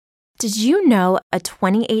Did you know a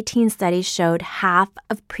 2018 study showed half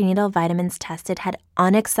of prenatal vitamins tested had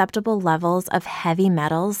unacceptable levels of heavy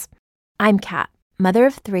metals? I'm Kat, mother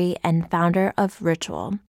of 3 and founder of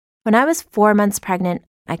Ritual. When I was 4 months pregnant,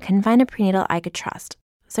 I couldn't find a prenatal I could trust,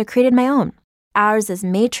 so I created my own. Ours is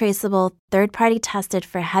made traceable, third-party tested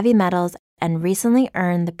for heavy metals, and recently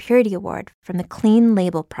earned the Purity Award from the Clean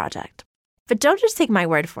Label Project. But don't just take my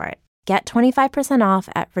word for it. Get 25% off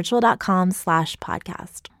at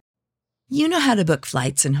ritual.com/podcast. You know how to book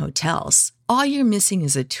flights and hotels. All you're missing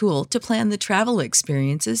is a tool to plan the travel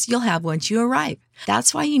experiences you'll have once you arrive.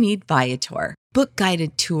 That's why you need Viator. Book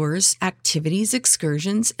guided tours, activities,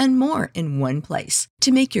 excursions, and more in one place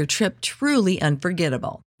to make your trip truly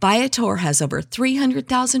unforgettable. Viator has over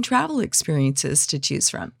 300,000 travel experiences to choose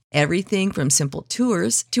from. Everything from simple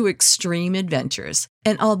tours to extreme adventures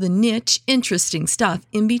and all the niche, interesting stuff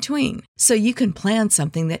in between. So you can plan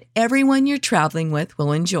something that everyone you're traveling with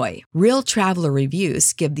will enjoy. Real traveler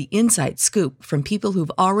reviews give the inside scoop from people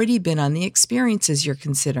who've already been on the experiences you're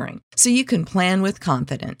considering. So you can plan with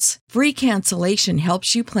confidence. Free cancellation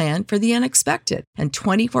helps you plan for the unexpected. And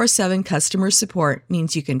 24/7 customer support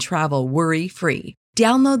means you can travel worry-free.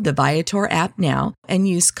 Download the Viator app now and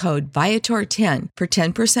use code Viator10 for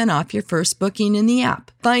 10% off your first booking in the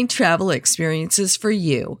app. Find travel experiences for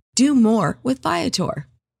you. Do more with Viator.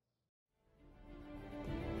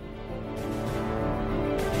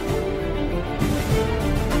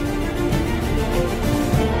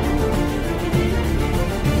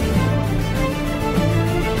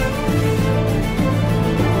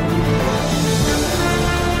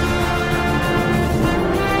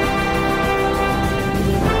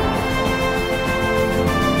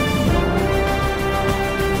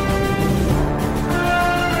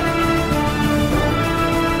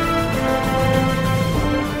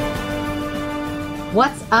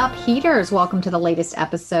 What's up, heaters? Welcome to the latest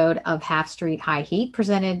episode of Half Street High Heat,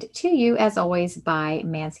 presented to you as always by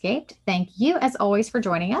Manscaped. Thank you as always for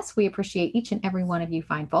joining us. We appreciate each and every one of you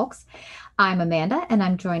fine folks. I'm Amanda, and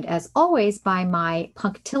I'm joined as always by my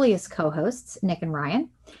punctilious co-hosts, Nick and Ryan.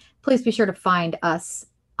 Please be sure to find us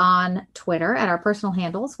on Twitter at our personal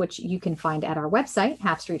handles, which you can find at our website,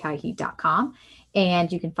 halfstreethighheat.com. And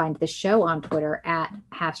you can find the show on Twitter at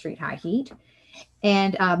Half Street High Heat.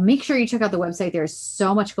 And make sure you check out the website. There's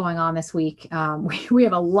so much going on this week. We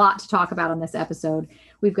have a lot to talk about on this episode.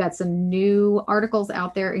 We've got some new articles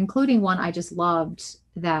out there, including one I just loved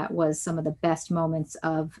that was some of the best moments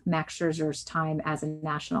of Max Scherzer's time as a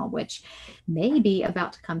National, which may be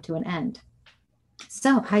about to come to an end.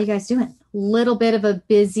 So how you guys doing? Little bit of a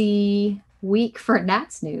busy week for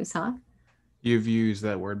Nats news, huh? You've used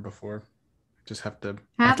that word before. Just have to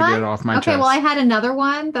get it off my chest. Okay, well, I had another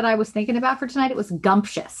one that I was thinking about for tonight. It was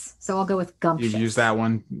gumptious. So I'll go with gumptious. You've used that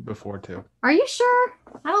one before, too. Are you sure?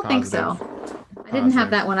 I don't think so. I didn't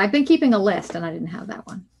have that one. I've been keeping a list, and I didn't have that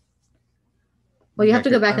one. Well, you have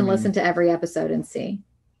to go back and listen to every episode and see.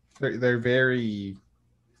 They're very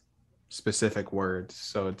specific words,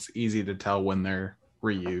 so it's easy to tell when they're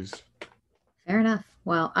reused. Fair enough.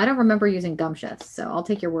 Well, I don't remember using gumptious, so I'll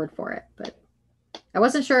take your word for it, but I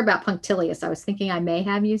wasn't sure about punctilious. I was thinking I may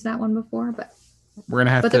have used that one before, but we're going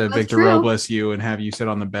to have to Victor Robles you and have you sit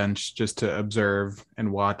on the bench just to observe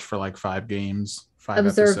and watch for like 5 games, 5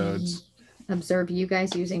 episodes. Observe you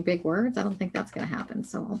guys using big words. I don't think that's going to happen.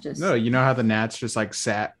 So I'll just. No, you know how the Nats just like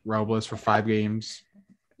sat Robles for 5 games?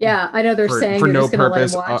 Yeah, I know they're saying for no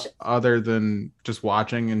purpose other than just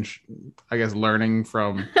watching and I guess learning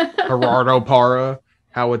from Gerardo Parra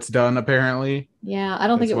how it's done apparently. Yeah, I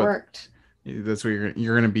don't think it worked. That's what you're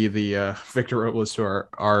going to be the Victor Robles to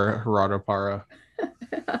our Gerardo Parra.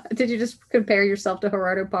 Did you just compare yourself to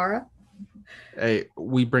Gerardo Parra? Hey,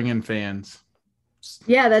 we bring in fans.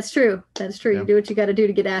 Yeah, that's true. That's true. Yeah. You do what you got to do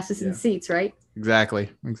to get asses in seats, right? Exactly.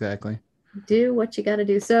 Do what you got to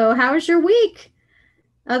do. So how was your week?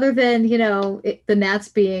 Other than, the Nats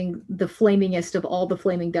being the flamingest of all the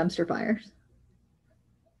flaming dumpster fires.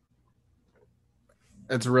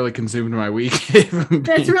 It's really consumed my week.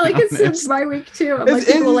 That's really consumed my week too. I'm like,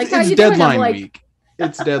 people like, how you doing? Deadline like... week.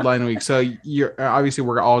 It's deadline week. So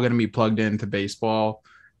we're all going to be plugged into baseball,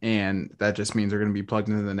 and that just means they're going to be plugged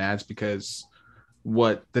into the Nats because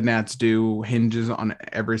what the Nats do hinges on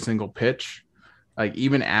every single pitch. Like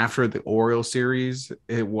even after the Orioles series,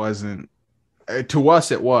 it wasn't to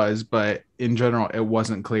us. It was, but in general, it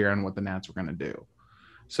wasn't clear on what the Nats were going to do.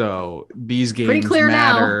 So these games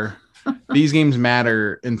matter. These games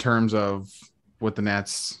matter in terms of what the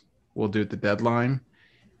Nats will do at the deadline.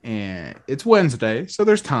 And it's Wednesday, so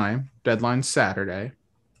there's time. Deadline's Saturday.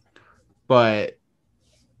 But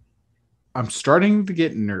I'm starting to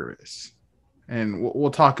get nervous. and we'll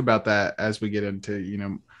talk about that as we get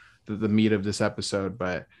into the meat of this episode.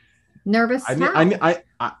 But Nervous?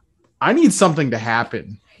 I need something to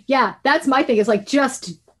happen. Yeah, that's my thing. It's like,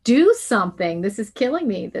 just do something. This is killing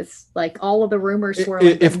me. This, like, all of the rumors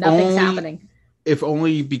swirling, if nothing's happening. If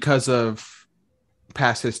only because of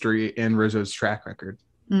past history and Rizzo's track record.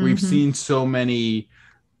 Mm-hmm. We've seen so many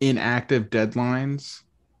inactive deadlines,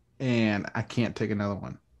 and I can't take another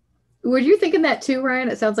one. Were you thinking that too, Ryan?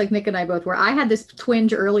 It sounds like Nick and I both were. I had this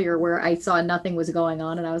twinge earlier where I saw nothing was going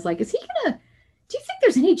on, and I was like, is he gonna, do you think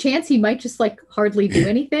there's any chance he might just like hardly do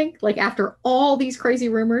anything? Like, after all these crazy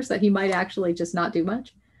rumors, that he might actually just not do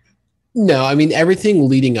much? No, I mean, everything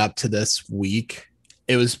leading up to this week,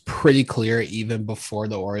 it was pretty clear even before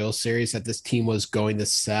the Orioles series that this team was going to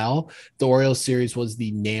sell. The Orioles series was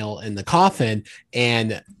the nail in the coffin.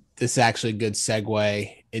 And this is actually a good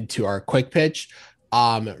segue into our quick pitch.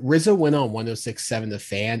 Rizzo went on 106.7 The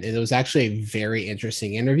Fan, and it was actually a very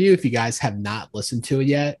interesting interview. If you guys have not listened to it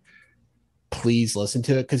yet, please listen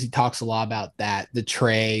to it, because he talks a lot about that. The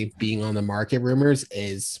Trey being on the market rumors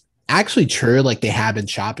is actually true. Like, they have been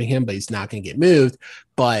shopping him, but he's not going to get moved.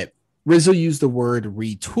 But Rizzo used the word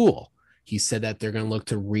retool. He said that they're going to look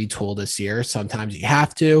to retool this year. Sometimes you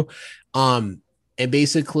have to. And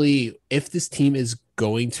basically, if this team is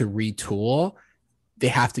going to retool, they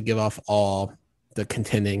have to give off all the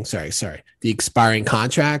the expiring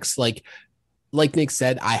contracts. Like Nick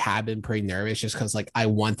said, I have been pretty nervous just because, like, I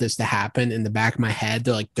want this to happen in the back of my head.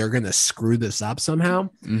 They're going to screw this up somehow.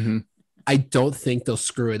 Mm-hmm. I don't think they'll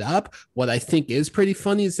screw it up. What I think is pretty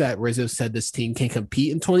funny is that Rizzo said this team can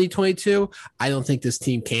compete in 2022. I don't think this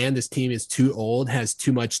team can. This team is too old, has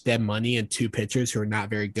too much dead money, and two pitchers who are not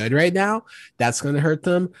very good right now. That's going to hurt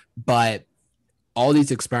them. But all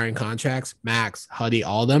these expiring contracts, Max, Huddy,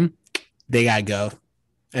 all of them, they got to go.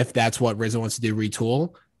 If that's what Rizzo wants to do,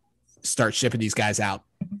 retool, start shipping these guys out.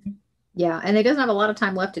 Yeah, and he doesn't have a lot of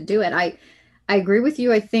time left to do it. I agree with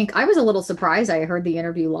you. I think I was a little surprised. I heard the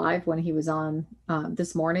interview live when he was on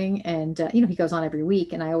this morning, and he goes on every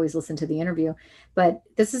week, and I always listen to the interview. But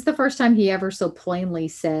this is the first time he ever so plainly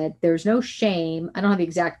said, there's no shame. I don't have the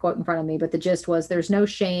exact quote in front of me, but the gist was, there's no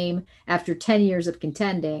shame after 10 years of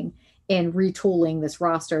contending in retooling this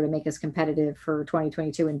roster to make us competitive for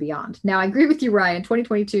 2022 and beyond. Now, I agree with you, Ryan.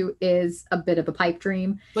 2022 is a bit of a pipe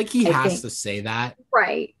dream. Like, he has to say that.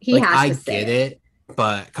 Right. He has to say it. I get it.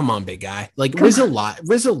 But come on, big guy. Like, Rizzo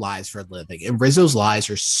lies for a living, and Rizzo's lies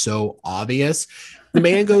are so obvious. The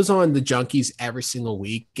man goes on the Junkies every single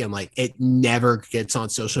week, and like, it never gets on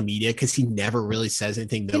social media because he never really says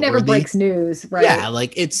anything noteworthy. He never breaks news, right? Yeah,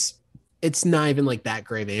 like, it's not even like that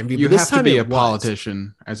great of an interview. You have to be a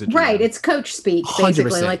politician as a GM. Right. It's coach speak,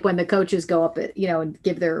 basically, 100%. like when the coaches go up at, and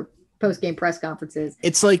give their post-game press conferences.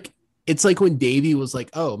 It's like when Davey was like,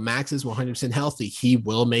 oh, Max is 100% healthy. He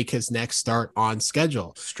will make his next start on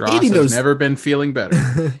schedule. Strauss has never been feeling better.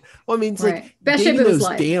 Well, I mean, it's right. like, Best Davey shape of his knows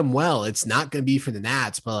life. damn well it's not going to be for the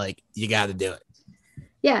Nats, but like, you got to do it.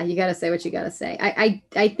 Yeah, you got to say what you got to say.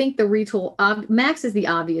 I think the retool, Max is the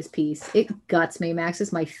obvious piece. It guts me. Max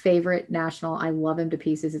is my favorite national. I love him to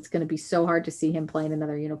pieces. It's going to be so hard to see him play in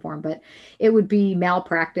another uniform, but it would be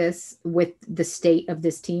malpractice with the state of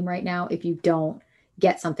this team right now if you don't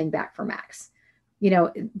get something back for Max.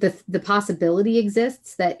 The possibility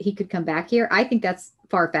exists that he could come back here. I think that's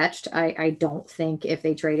far-fetched. I don't think if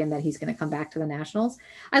they trade him that he's going to come back to the Nationals.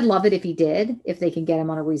 I'd love it if he did, if they can get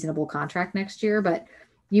him on a reasonable contract next year, but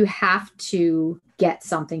you have to get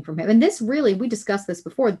something from him. And this really, we discussed this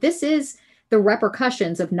before, this is the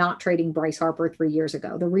repercussions of not trading Bryce Harper 3 years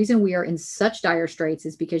ago. The reason we are in such dire straits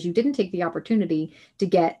is because you didn't take the opportunity to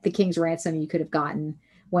get the king's ransom you could have gotten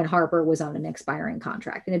when Harper was on an expiring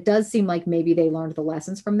contract. And it does seem like maybe they learned the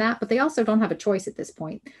lessons from that, but they also don't have a choice at this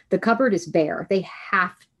point. The cupboard is bare. They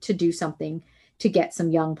have to do something to get some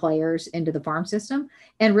young players into the farm system.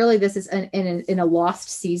 And really, this is in a lost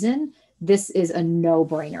season. This is a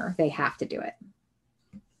no-brainer. They have to do it.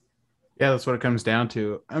 Yeah, that's what it comes down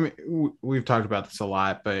to. I mean, we've talked about this a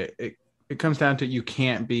lot, but it comes down to, you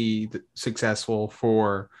can't be successful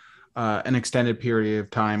for an extended period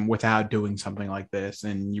of time without doing something like this.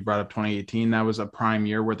 And you brought up 2018. That was a prime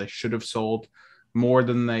year where they should have sold more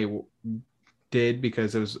than they did,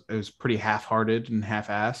 because it was pretty half-hearted and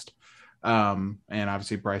half-assed. And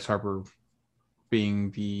obviously Bryce Harper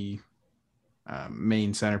being the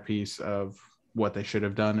main centerpiece of what they should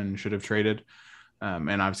have done and should have traded.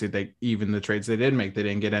 And obviously even the trades they did make, they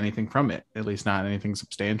didn't get anything from it, at least not anything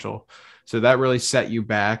substantial. So that really set you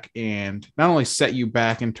back, and not only set you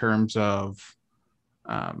back in terms of,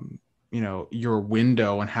 your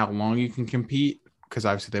window and how long you can compete, because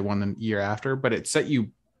obviously they won the year after, but it set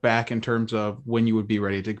you back in terms of when you would be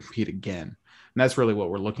ready to compete again. And that's really what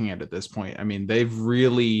we're looking at this point. I mean, they've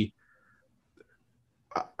really,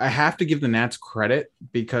 I have to give the Nats credit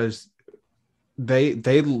because they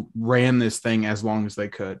ran this thing as long as they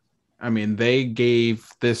could. I mean, they gave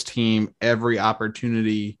this team every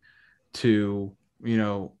opportunity to,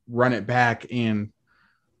 run it back and,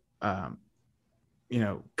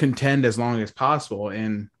 contend as long as possible.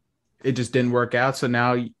 And it just didn't work out. So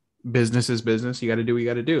now business is business. You got to do what you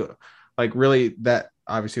got to do. Like, really, that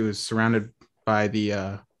obviously was surrounded by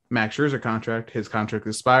the Max Scherzer contract. His contract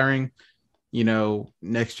is expiring.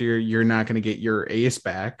 Next year, you're not going to get your ace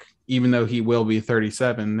back, even though he will be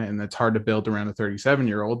 37. And it's hard to build around a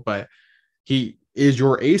 37-year-old, but he is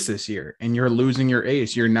your ace this year and you're losing your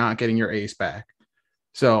ace. You're not getting your ace back.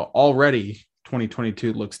 So already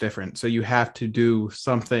 2022 looks different. So you have to do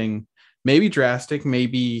something maybe drastic,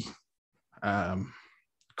 maybe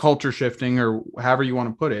culture shifting, or however you want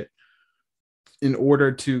to put it, in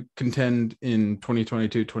order to contend in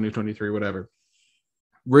 2022, 2023, whatever.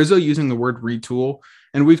 Rizzo using the word retool,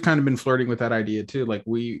 and we've kind of been flirting with that idea too. Like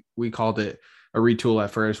we called it a retool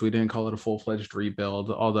at first. We didn't call it a full-fledged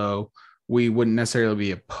rebuild, although we wouldn't necessarily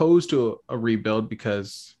be opposed to a rebuild,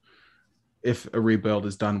 because if a rebuild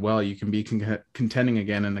is done well, you can be contending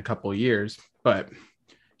again in a couple of years. But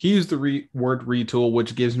he used the word retool,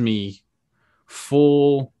 which gives me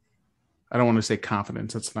full, I don't want to say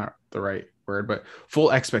confidence, that's not the right word, but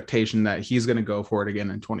full expectation that he's going to go for it again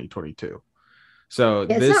in 2022. So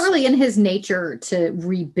it's not really in his nature to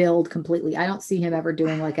rebuild completely. I don't see him ever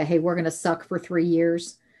doing like hey, we're going to suck for 3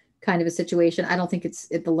 years kind of a situation. I don't think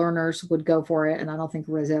the learners would go for it. And I don't think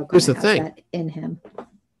Rizzo has that in him.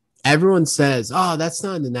 Everyone says, oh, that's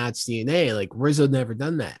not in the Nats DNA. Like, Rizzo never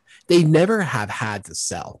done that. They never have had to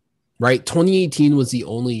sell, right? 2018 was the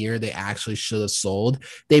only year they actually should have sold.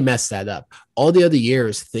 They messed that up. All the other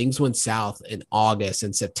years, things went south in August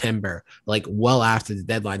and September, like well after the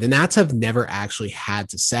deadline. The Nats have never actually had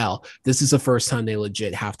to sell. This is the first time they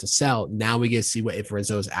legit have to sell. Now we get to see if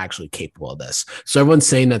Rizzo is actually capable of this. So everyone's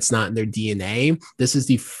saying that's not in their DNA. This is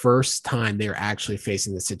the first time they're actually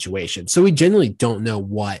facing the situation. So we generally don't know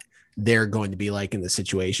what they're going to be like in the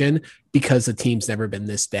situation, because the team's never been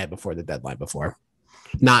this bad before the deadline before.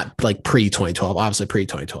 Not like pre-2012, obviously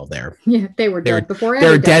pre-2012 there. Yeah, they were dead before. They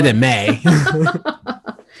were dead in May.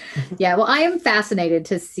 Yeah, well, I am fascinated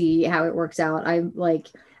to see how it works out. I'm like,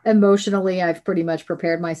 emotionally, I've pretty much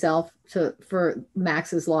prepared myself for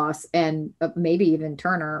Max's loss, and maybe even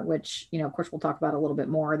Turner, which, of course, we'll talk about a little bit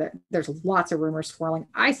more. There's lots of rumors swirling.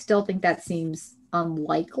 I still think that seems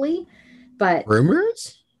unlikely, but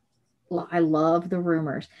rumors? I love the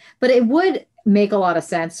rumors, but it would make a lot of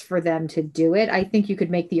sense for them to do it. I think you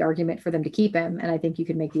could make the argument for them to keep him, and I think you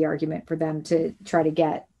could make the argument for them to try to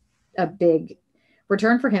get a big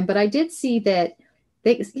return for him. But I did see that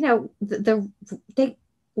Jesus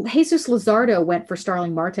Luzardo went for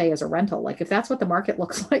Starling Marte as a rental. Like, if that's what the market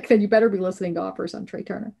looks like, then you better be listening to offers on Trey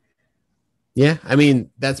Turner. Yeah, I mean,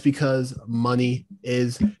 that's because money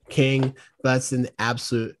is king. That's an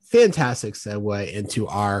absolute fantastic segue into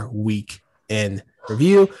our week in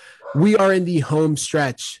review. We are in the home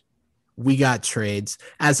stretch. We got trades,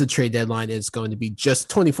 as the trade deadline is going to be just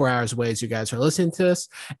 24 hours away as you guys are listening to this.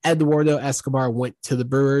 Eduardo Escobar went to the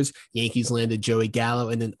Brewers. Yankees landed Joey Gallo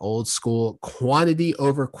in an old school quantity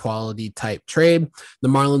over quality type trade. The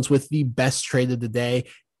Marlins with the best trade of the day.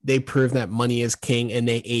 They proved that money is king, and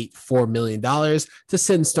they ate $4 million to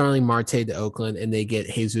send Starling Marte to Oakland, and they get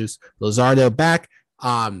Jesus Luzardo back.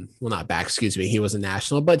 Not back, excuse me. He was a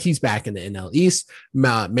national, but he's back in the NL East.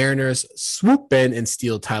 Mariners swoop in and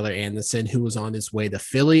steal Tyler Anderson, who was on his way to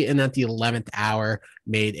Philly, and at the 11th hour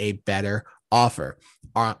made a better offer.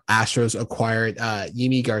 Our Astros acquired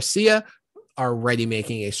Yimi Garcia, already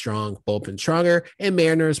making a strong bullpen stronger, and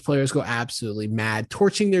Mariners players go absolutely mad,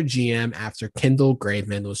 torching their GM after Kendall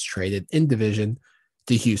Graveman was traded in division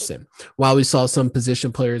to Houston. While we saw some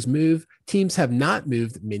position players move, teams have not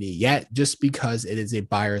moved many yet, just because it is a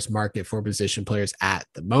buyer's market for position players at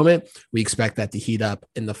the moment. We expect that to heat up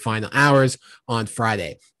in the final hours on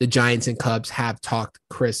Friday. The Giants and Cubs have talked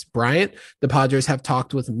Chris Bryant. The Padres have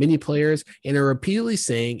talked with many players and are repeatedly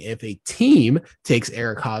saying if a team takes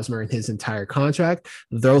Eric Hosmer and his entire contract,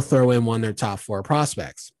 they'll throw in one of their top 4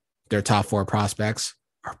 prospects. Their top 4 prospects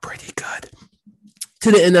are pretty good. To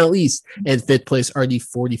the NL East, and 5th place are the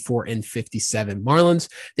 44-57 Marlins.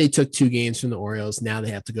 They took 2 games from the Orioles. Now they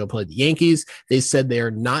have to go play the Yankees. They said they are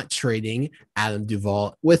not trading Adam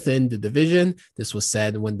Duvall within the division. This was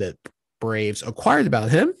said when the Braves acquired about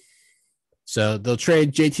him. So they'll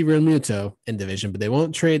trade JT Realmuto in division, but they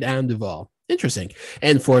won't trade Adam Duvall Interesting.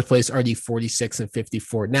 And fourth place are the 46 and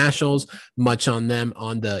 54 Nationals, much on them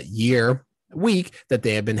on the week that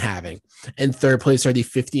they have been having. And third place are the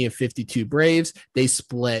 50 and 52 Braves. They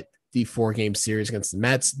split the 4-game series against the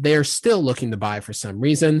Mets. They're still looking to buy for some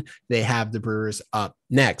reason. They have the Brewers up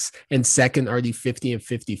next. And second are the 50 and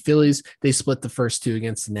 50 Phillies. They split the first 2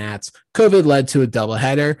 against the Nats. COVID led to a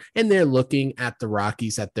doubleheader, and they're looking at the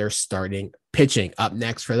Rockies at their starting pitching. Up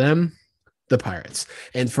next for them, the Pirates.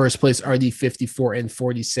 In first place are the 54 and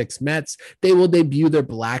 46 Mets. They will debut their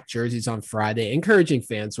black jerseys on Friday, encouraging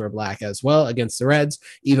fans to wear black as well against the Reds.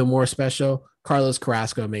 Even more special, Carlos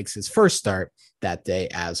Carrasco makes his first start that day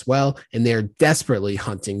as well, and they're desperately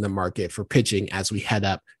hunting the market for pitching as we head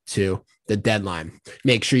up to the deadline.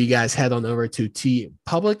 Make sure you guys head on over to T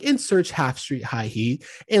Public and search Half Street High Heat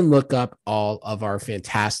and look up all of our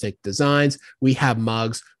fantastic designs. We have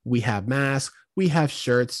mugs, we have masks, we have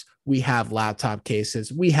shirts, we have laptop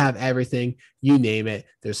cases, we have everything, you name it.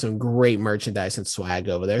 There's some great merchandise and swag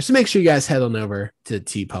over there. So make sure you guys head on over to the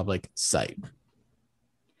T Public site.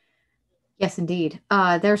 Yes, indeed.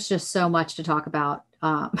 There's just so much to talk about.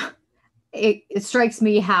 It strikes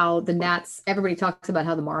me how the Nats, everybody talks about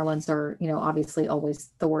how the Marlins are, obviously always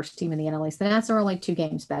the worst team in the NL East. The Nats are only 2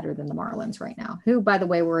 games better than the Marlins right now, who, by the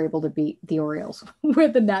way, were able to beat the Orioles where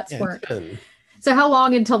the Nats weren't. So how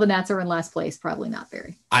long until the Nats are in last place? Probably not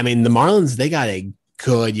very. I mean, the Marlins, they got a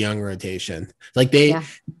good young rotation. Like they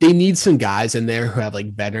need some guys in there who have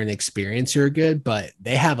like veteran experience who are good, but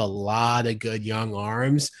they have a lot of good young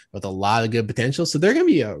arms with a lot of good potential. So they're going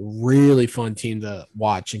to be a really fun team to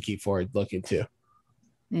watch and keep forward looking to.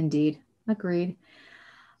 Indeed. Agreed.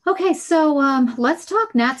 Okay. So let's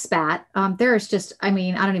talk Nat Spat. There's just, I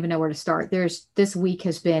don't even know where to start. This week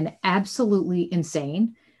has been absolutely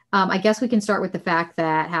insane. I guess we can start with the fact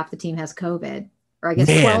that half the team has COVID, or I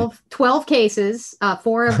guess 12 cases,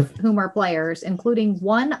 4 of whom are players, including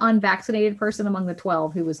one unvaccinated person among the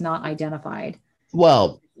 12 who was not identified.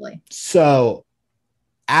 Well, so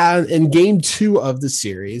in game 2 of the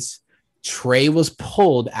series, Trey was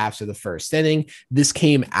pulled after the first inning. This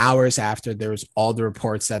came hours after there was all the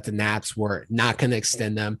reports that the Nats were not going to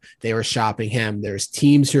extend them. They were shopping him. There's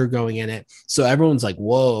teams who are going in it. So everyone's like,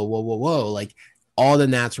 whoa. Like, all the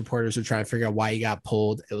Nats reporters are trying to figure out why he got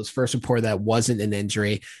pulled. It was first reported that wasn't an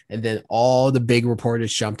injury. And then all the big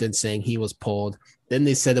reporters jumped in saying he was pulled. Then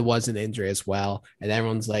they said it was an injury as well. And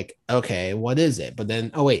everyone's like, okay, what is it? But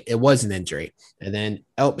then, oh, wait, it was an injury. And then,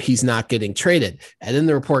 oh, he's not getting traded. And then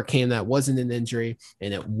the report came that wasn't an injury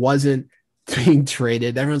and it wasn't being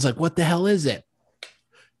traded. Everyone's like, what the hell is it?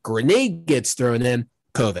 Grenade gets thrown in,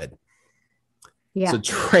 COVID. Yeah. So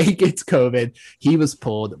Trey gets COVID. He was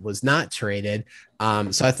pulled, was not traded.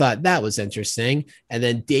 So I thought that was interesting. And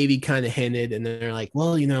then Davey kind of hinted, and then they're like,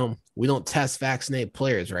 well, we don't test vaccinated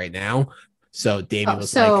players right now. So Davey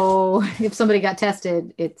was if somebody got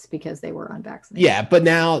tested, it's because they were unvaccinated. Yeah, but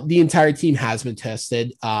now the entire team has been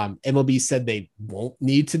tested. MLB said they won't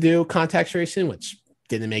need to do contact tracing, which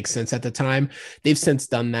didn't make sense at the time. They've since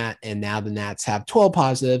done that, and now the Nats have 12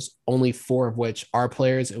 positives, only 4 of which are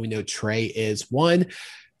players, and we know Trey is one.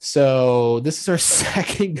 So this is our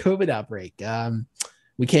second COVID outbreak.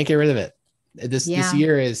 We can't get rid of it. This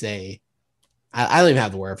year is I don't even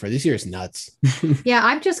have the word for it. This year is nuts. Yeah,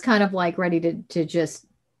 I'm just kind of like ready to just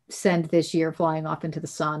send this year flying off into the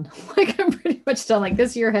sun. Like I'm pretty much done. Like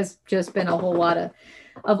this year has just been a whole lot of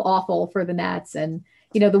awful for the Nats. And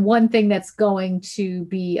the one thing that's going to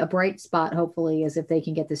be a bright spot, hopefully, is if they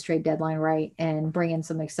can get this trade deadline right and bring in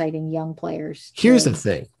some exciting young players. Here's the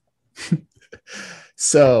thing.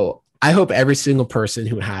 So I hope every single person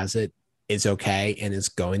who has it is okay and is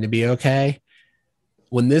going to be okay.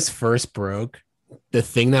 When this first broke, the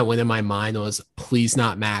thing that went in my mind was, please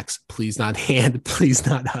not Max, please not Hand, please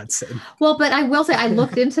not Hudson. Well, but I will say I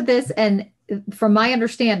looked into this, and from my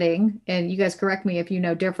understanding, and you guys correct me if you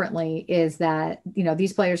know differently, is that,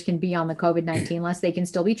 these players can be on the COVID-19 list. They can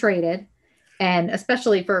still be traded. And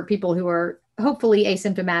especially for people who are hopefully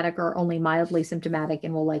asymptomatic or only mildly symptomatic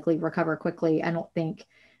and will likely recover quickly, I don't think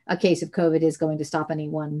a case of COVID is going to stop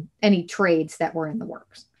any trades that were in the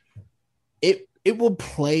works. It will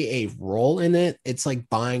play a role in it. It's like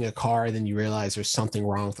buying a car and then you realize there's something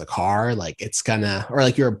wrong with the car. Like or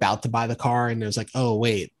like you're about to buy the car and there's like, oh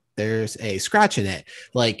wait, there's a scratch in it.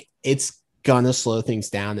 Like it's gonna slow things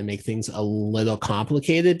down and make things a little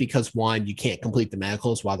complicated because one, you can't complete the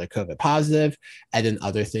medicals while they're COVID positive, and then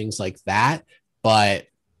other things like that. But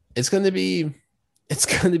it's gonna be, it's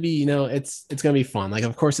gonna be fun. Like,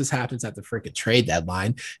 of course, this happens at the freaking trade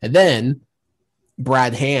deadline, and then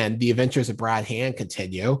Brad Hand, the adventures of Brad Hand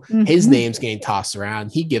continue. His name's getting tossed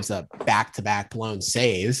around. He gives up back-to-back blown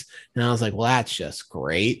saves. And I was like, well, that's just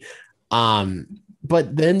great.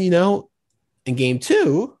 But then, in game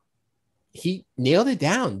 2, he nailed it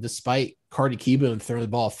down despite Carter Kieboom throwing the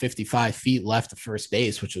ball 55 feet left of first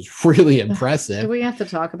base, which was really impressive. Do we have to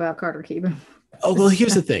talk about Carter Kieboom? Oh, well,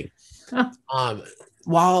 here's the thing.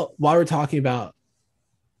 While we're talking about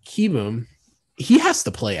Kieboom, he has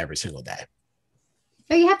to play every single day.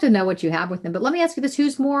 You have to know what you have with him. But let me ask you this: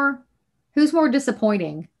 who's more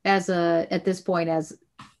disappointing at this point as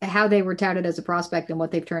how they were touted as a prospect and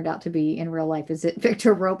what they've turned out to be in real life? Is it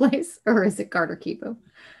Victor Robles or is it Carter Kieboom?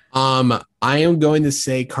 I am going to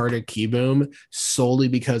say Carter Kieboom solely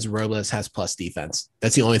because Robles has plus defense.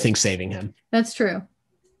 That's the only thing saving him. That's true.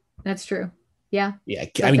 Yeah.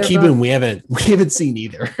 But I mean, Kieboom, we haven't seen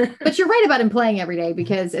either. But you're right about him playing every day,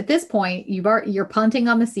 because at this point you're punting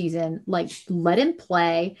on the season. Like, let him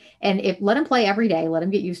play, and let him play every day. Let him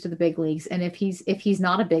get used to the big leagues. And if he's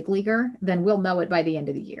not a big leaguer, then we'll know it by the end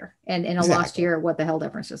of the year. And in a lost year, what the hell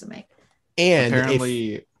difference does it make? And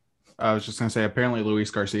apparently, I was just going to say, apparently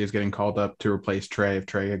Luis Garcia is getting called up to replace Trey if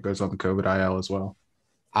Trey goes on the COVID IL as well.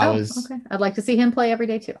 Okay. I'd like to see him play every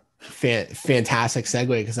day too. Fantastic segue,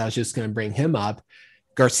 because I was just going to bring him up.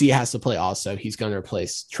 Garcia has to play also. He's going to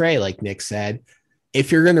replace Trey, like Nick said. If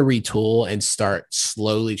you're going to retool and start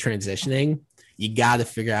slowly transitioning, you got to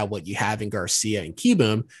figure out what you have in Garcia and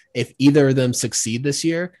Kieboom. If either of them succeed this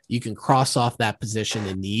year, you can cross off that position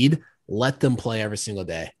in need. Let them play every single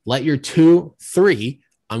day. Let your 2, 3,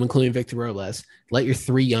 I'm including Victor Robles, let your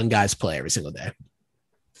 3 young guys play every single day.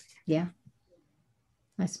 Yeah.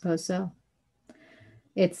 I suppose so.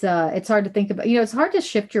 It's hard to think about, it's hard to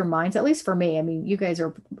shift your minds, at least for me. I mean, you guys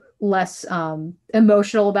are less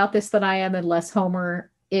emotional about this than I am, and less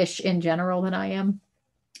Homer-ish in general than I am.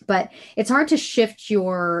 But it's hard to shift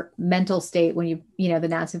your mental state when the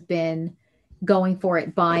Nats have been going for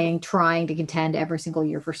it, trying to contend every single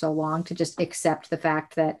year for so long, to just accept the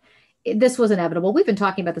fact that this was inevitable. We've been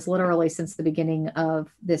talking about this literally since the beginning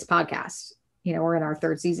of this podcast. We're in our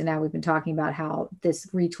 3rd season now. We've been talking about how this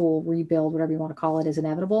retool, rebuild, whatever you want to call it, is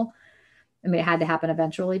inevitable. I mean, it had to happen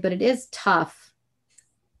eventually, but it is tough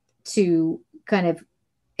to kind of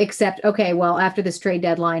accept, okay, well, after this trade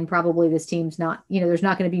deadline, probably this team's not, there's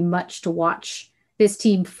not going to be much to watch this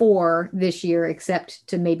team for this year, except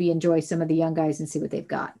to maybe enjoy some of the young guys and see what they've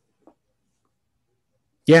got.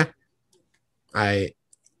 Yeah. I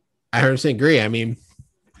 100% agree. I mean,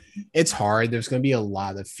 it's hard. There's going to be a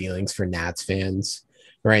lot of feelings for Nats fans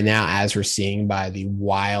right now, as we're seeing by the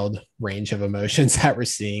wild range of emotions that we're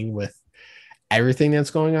seeing with everything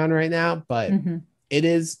that's going on right now. But it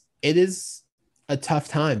is a tough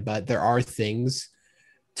time, but there are things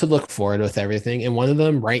to look forward with everything. And one of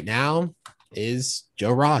them right now is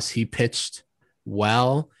Joe Ross. He pitched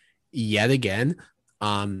well yet again.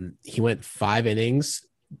 He went 5 innings,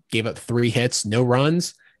 gave up 3 hits, no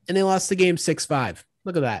runs, and they lost the game 6-5.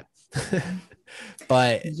 Look at that.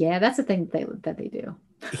 But yeah, that's the thing that they do.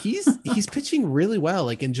 He's pitching really well.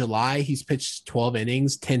 Like in July, he's pitched 12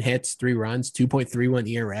 innings, 10 hits, 3 runs, 2.31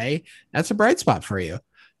 ERA. That's a bright spot for you.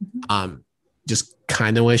 Just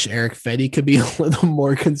kind of wish Eric Fedde could be a little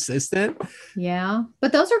more consistent. Yeah,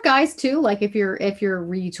 but those are guys too. Like if you're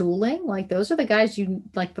retooling, like those are the guys you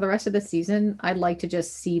like for the rest of the season. I'd like to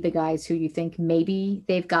just see the guys who you think maybe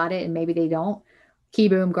they've got it and maybe they don't.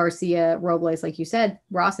 Kieboom, Garcia, Robles, like you said,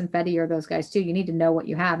 Ross and Fedde are those guys too. You need to know what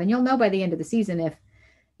you have, and you'll know by the end of the season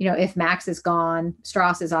if Max is gone.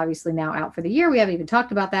 Strauss is obviously now out for the year. We haven't even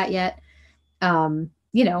talked about that yet.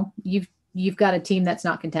 You've got a team that's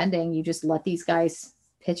not contending. You just let these guys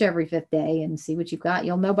pitch every 5th day and see what you've got.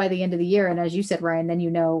 You'll know by the end of the year. And as you said, Ryan, then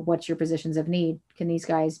what's your positions of need. Can these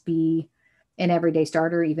guys be an everyday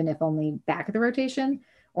starter, even if only back of the rotation,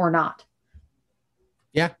 or not?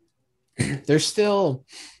 Yeah. There's still,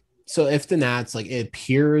 so if the Nats, like it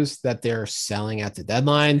appears that they're selling at the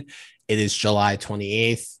deadline, it is July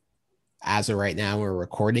 28th. As of right now, we're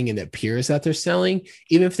recording and it appears that they're selling.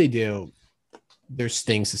 Even if they do, there's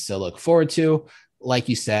things to still look forward to. Like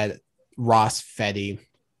you said, Ross, Fedde,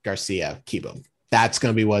 Garcia, Kieboom. That's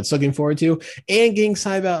going to be what it's looking forward to. And getting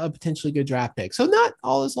Saiba a potentially good draft pick. So not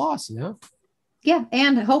all is lost, Yeah,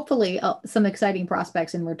 and hopefully some exciting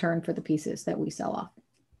prospects in return for the pieces that we sell off.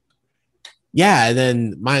 Yeah, and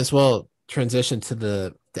then might as well transition to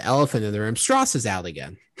the elephant in the room. Strauss is out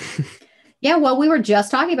again. Yeah, well, we were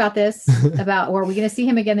just talking about this, about are we going to see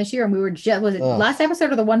him again this year? And we were last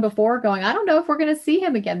episode or the one before going, I don't know if we're going to see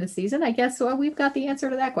him again this season. I guess we've got the answer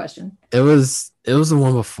to that question. It was the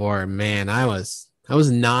one before. Man, I was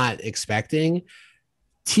not expecting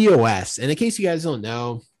TOS. And in case you guys don't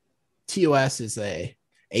know, TOS is a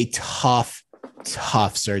tough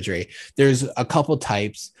surgery. There's a couple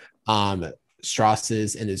types.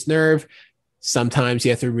 Strauss's and his nerve. Sometimes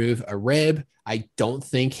you have to remove a rib. I don't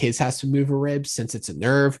think his has to move a rib since it's a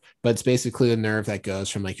nerve, but it's basically a nerve that goes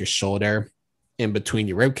from like your shoulder in between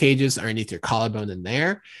your rib cages, underneath your collarbone in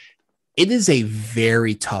there. It is a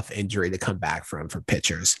very tough injury to come back from for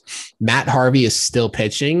pitchers. Matt Harvey is still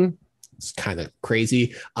pitching. It's kind of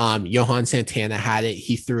crazy. Johan Santana had it.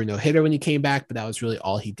 He threw a no-hitter when he came back, but that was really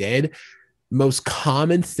all he did. Most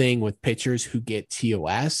common thing with pitchers who get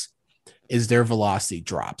TOS is their velocity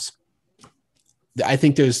drops. I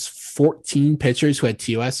think there's 14 pitchers who had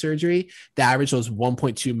TOS surgery. The average was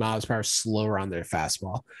 1.2 miles per hour slower on their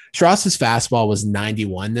fastball. Strauss's fastball was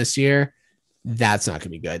 91 this year. That's not going to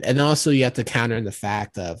be good. And also you have to counter in the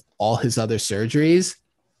fact of all his other surgeries.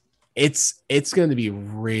 It's going to be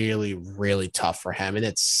really, really tough for him. And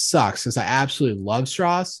it sucks because I absolutely love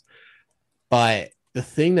Strauss. But the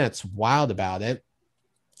thing that's wild about it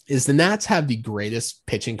is the Nats have the greatest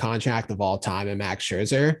pitching contract of all time in Max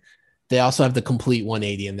Scherzer. They also have the complete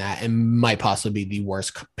 180 in that and might possibly be the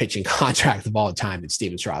worst pitching contract of all time in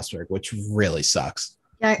Steven Strasburg, which really sucks.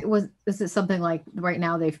 Yeah, is it something like right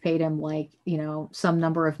now they've paid him like, some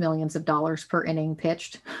number of millions of dollars per inning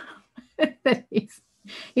pitched?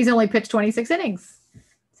 he's only pitched 26 innings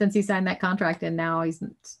since he signed that contract, and now he's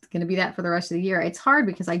going to be that for the rest of the year. It's hard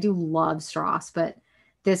because I do love Strauss, but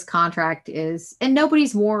this contract is, and nobody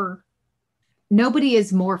is more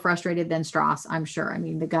frustrated than Strauss, I'm sure. I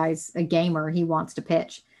mean, the guy's a gamer. He wants to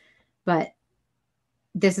pitch, but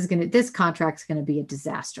this contract's going to be a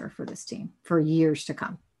disaster for this team for years to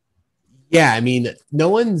come. Yeah. I mean, no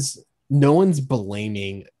one's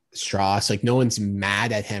blaming Strauss. Like no one's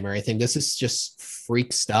mad at him or anything. This is just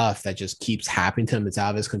freak stuff that just keeps happening to him. It's out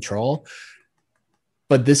of his control.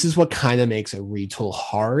 But this is what kind of makes a retool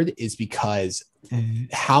hard, is because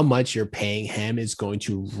how much you're paying him is going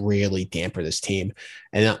to really damper this team.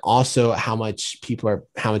 And then also how much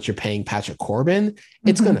you're paying Patrick Corbin,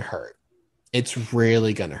 it's going to hurt. It's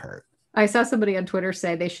really going to hurt. I saw somebody on Twitter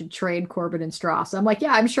say they should trade Corbin and Strauss. I'm like,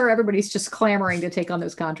 yeah, I'm sure everybody's just clamoring to take on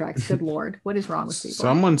those contracts. Good Lord. What is wrong with people?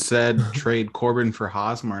 Someone said trade Corbin for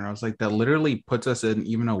Hosmer. And I was like, that literally puts us in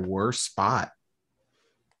even a worse spot.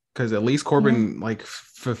 Because at least Corbin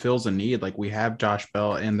fulfills a need. Like we have Josh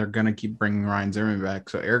Bell and they're going to keep bringing Ryan Zimmerman back.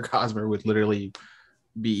 So Eric Hosmer would literally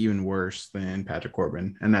be even worse than Patrick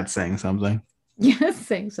Corbin. And that's saying something. Yeah,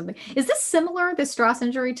 saying something. Is this similar, this Strauss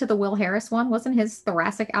injury, to the Will Harris one? Wasn't his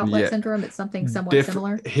thoracic outlet syndrome? It's something somewhat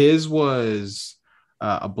similar. His was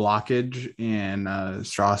a blockage, and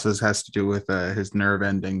Strauss's has to do with his nerve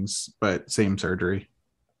endings, but same surgery,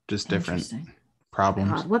 just different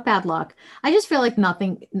problems. God, what bad luck. I just feel like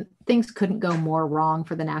things couldn't go more wrong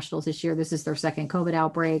for the Nationals this year. This is their second COVID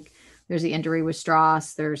outbreak. There's the injury with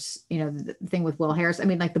Strauss. There's, the thing with Will Harris. I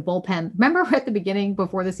mean, like the bullpen. Remember at the beginning,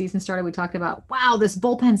 before the season started, we talked about, wow, this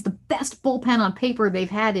bullpen's the best bullpen on paper they've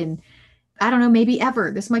had in, I don't know, maybe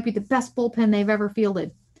ever. This might be the best bullpen they've ever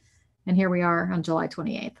fielded. And here we are on July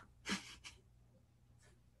 28th.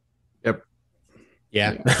 Yep.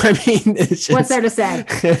 Yeah. I mean, it's just... what's there to say?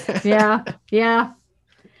 Yeah.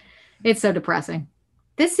 It's so depressing.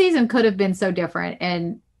 This season could have been so different.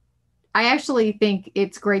 And I actually think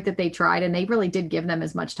it's great that they tried, and they really did give them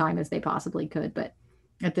as much time as they possibly could. But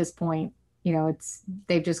at this point,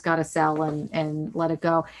 they've just got to sell and let it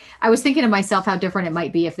go. I was thinking to myself how different it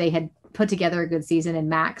might be if they had put together a good season, and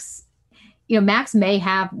Max may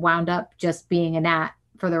have wound up just being a Nat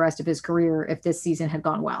for the rest of his career if this season had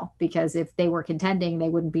gone well, because if they were contending, they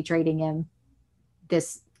wouldn't be trading him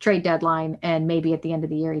this trade deadline. And maybe at the end of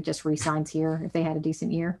the year, he just re-signs here if they had a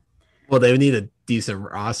decent year. Well, they would need a decent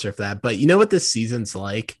roster for that. But you know what this season's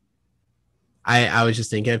like? I was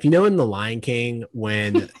just thinking, if in The Lion King,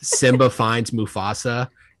 when Simba finds Mufasa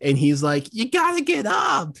and he's like, you got to get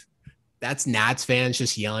up. That's Nats fans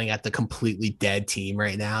just yelling at the completely dead team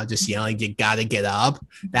right now, just yelling, you got to get up.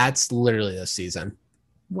 That's literally this season.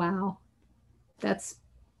 Wow. That's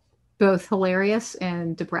both hilarious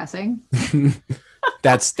and depressing.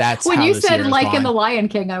 That's when you said like in The Lion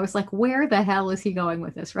King, I was like, where the hell is he going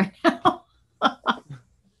with this right now?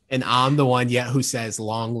 And I'm the one who says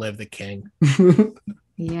long live the king.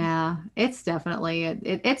 Yeah, it's definitely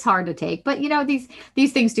it's hard to take, but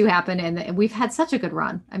these things do happen, and we've had such a good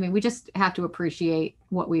run. I mean, we just have to appreciate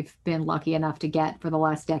what we've been lucky enough to get for the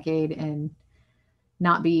last decade, and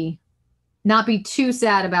not be too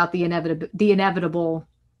sad about the inevitable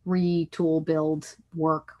retool build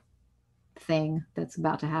work thing that's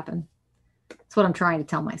about to happen. That's what I'm trying to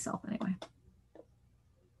tell myself anyway.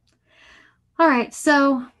 All right,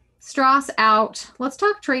 so Strauss out. Let's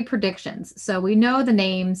talk trade predictions. So we know the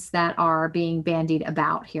names that are being bandied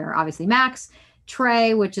about here. Obviously, Max,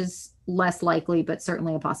 Trey, which is less likely, but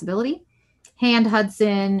certainly a possibility. Hand,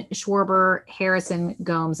 Hudson, Schwarber, Harrison,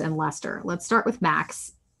 Gomes, and Lester. Let's start with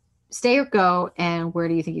Max. Stay or go, and where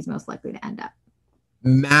do you think he's most likely to end up?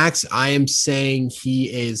 Max, I am saying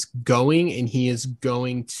he is going, and he is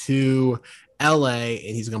going to LA,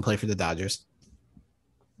 and he's going to play for the Dodgers.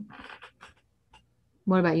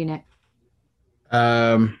 What about you, Nick?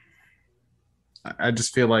 I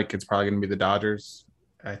just feel like it's probably going to be the Dodgers.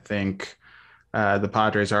 I think the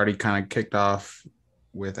Padres already kind of kicked off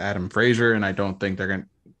with Adam Frazier, and I don't think they're going to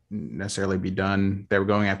necessarily be done. They were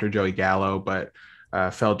going after Joey Gallo, but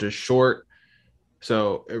fell just short.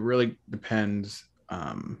 So it really depends.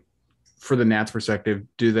 For the Nats perspective,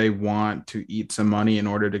 do they want to eat some money in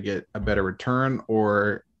order to get a better return,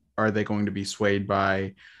 or are they going to be swayed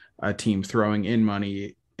by a team throwing in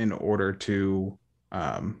money in order to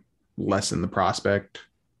lessen the prospect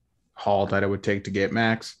haul that it would take to get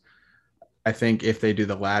Max? I think if they do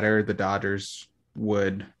the latter, the Dodgers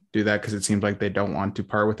would do that because it seems like they don't want to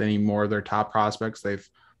part with any more of their top prospects. They've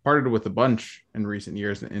parted with a bunch in recent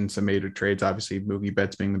years in some major trades, obviously Mookie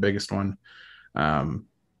Betts being the biggest one.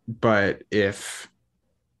 But if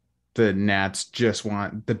the Nats just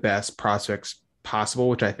want the best prospects possible,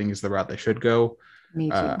 which I think is the route they should go,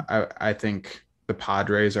 I think the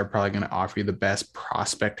Padres are probably going to offer you the best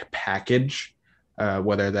prospect package,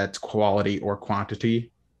 whether that's quality or quantity.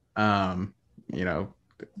 That's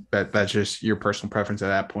just your personal preference at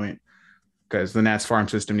that point, because the Nats farm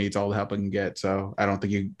system needs all the help it can get. So I don't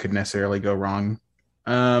think you could necessarily go wrong.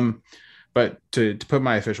 But to put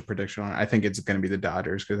my official prediction on it, I think it's going to be the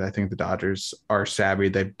Dodgers, because I think the Dodgers are savvy.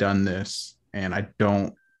 They've done this. And I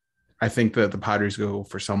think that the Padres go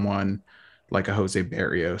for someone like a Jose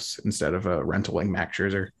Barrios instead of a rental like Max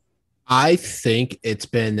Scherzer. I think it's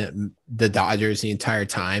been the Dodgers the entire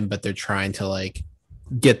time, but they're trying to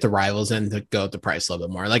get the rivals in to go up the price a little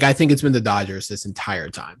bit more. I think it's been the Dodgers this entire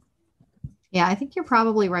time. Yeah, I think you're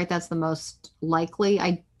probably right. That's the most likely.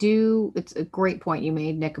 It's a great point you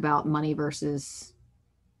made, Nick, about money versus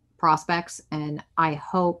prospects. And I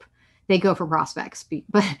hope they go for prospects,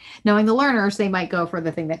 but knowing the learners, they might go for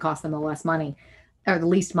the thing that costs them the less money or the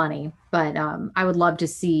least money. But I would love to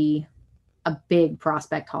see a big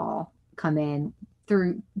prospect haul come in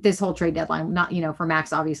through this whole trade deadline, not, for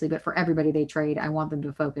Max, obviously, but for everybody they trade. I want them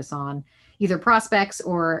to focus on either prospects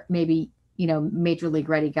or maybe, major league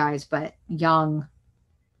ready guys, but young,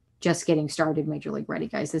 just getting started major league ready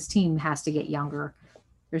guys. This team has to get younger.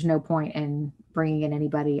 There's no point in bringing in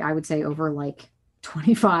anybody, I would say, over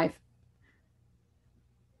 25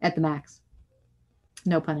 at the max.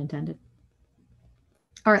 No pun intended.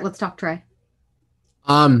 All right, let's talk Trey.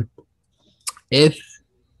 If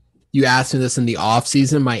you asked me this in the off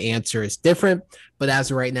season, my answer is different. But as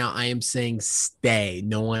of right now, I am saying stay.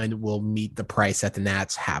 No one will meet the price that the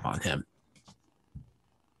Nats have on him.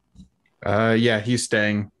 Yeah, he's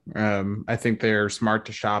staying. I think they're smart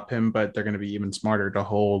to shop him, but they're going to be even smarter to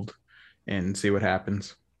hold and see what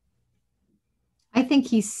happens. I think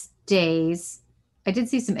he stays. I did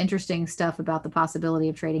see some interesting stuff about the possibility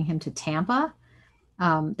of trading him to Tampa.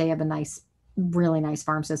 They have a really nice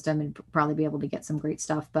farm system and probably be able to get some great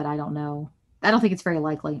stuff, but I don't know. I don't think it's very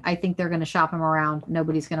likely. I think they're going to shop him around.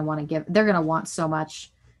 Nobody's going to want to give. They're going to want so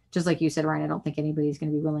much. Just like you said, Ryan, I don't think anybody's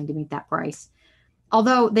going to be willing to meet that price.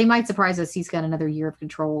 Although they might surprise us. He's got another year of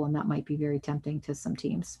control, and that might be very tempting to some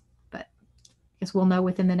teams. But I guess we'll know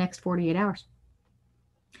within the next 48 hours.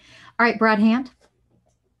 All right, Brad Hand.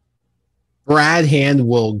 Brad Hand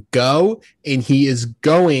will go, and he is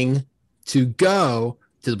going to go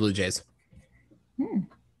to the Blue Jays.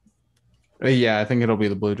 Yeah, I think it'll be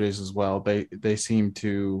the Blue Jays as well. They seem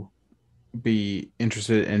to be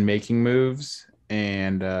interested in making moves,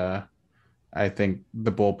 and I think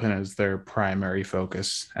the bullpen is their primary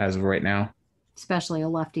focus as of right now. Especially a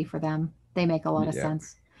lefty for them. They make a lot of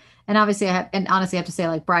sense. And obviously, honestly, I have to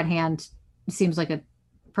say, Brad Hand seems like a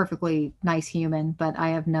perfectly nice human, but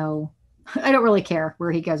I don't really care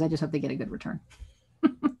where he goes. I just hope they get a good return.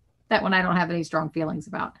 That one I don't have any strong feelings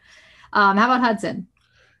about. How about Hudson?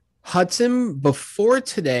 Hudson, before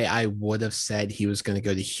today, I would have said he was going to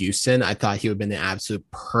go to Houston. I thought he would have been an absolute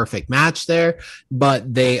perfect match there,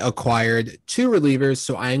 but they acquired two relievers.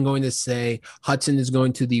 So I'm going to say Hudson is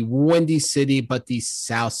going to the Windy City, but the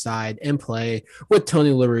South Side, and play with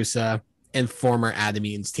Tony La Russa and former Adam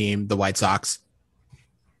Eaton's team, the White Sox.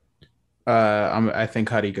 I think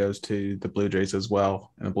Huddy goes to the Blue Jays as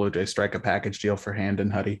well, and the Blue Jays strike a package deal for Hand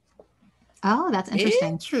and Huddy. Oh, that's interesting.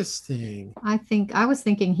 Interesting. I was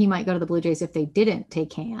thinking he might go to the Blue Jays if they didn't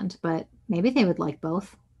take Hand, but maybe they would like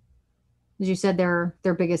both. As you said, their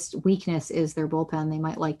biggest weakness is their bullpen. They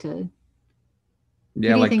might like to. Who Yeah,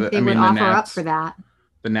 do you like think the they I would mean the offer up Nats for that?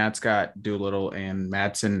 the Nats got Doolittle and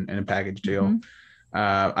Matson in a package deal.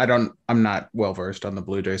 Mhm. I'm not well versed on the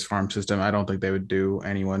Blue Jays farm system. I don't think they would do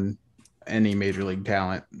any major league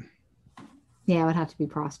talent. Yeah, it would have to be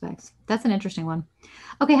prospects. That's an interesting one.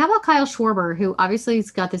 Okay, how about Kyle Schwarber, who obviously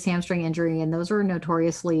has got this hamstring injury, and those are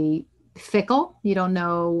notoriously fickle. You don't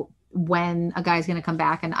know when a guy's going to come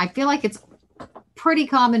back. And I feel like it's pretty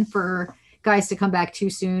common for guys to come back too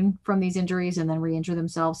soon from these injuries and then re-injure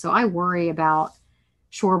themselves. So I worry about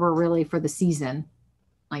Schwarber really for the season.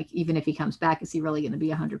 Like, even if he comes back, is he really going to be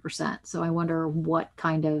 100%? So I wonder what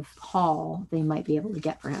kind of haul they might be able to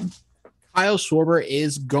get for him. Kyle Schwarber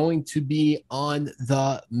is going to be on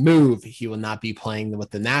the move. He will not be playing with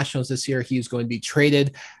the Nationals this year. He is going to be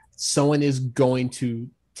traded. Someone is going to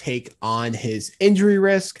take on his injury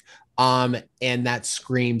risk. And that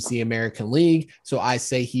screams the American League. So I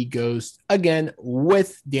say he goes again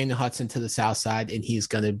with Daniel Hudson to the South Side, and he's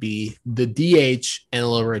going to be the DH and a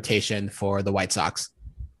little rotation for the White Sox.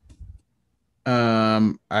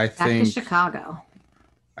 I Back think to Chicago.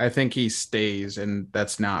 I think he stays, and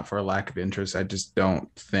that's not for a lack of interest. I just don't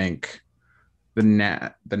think the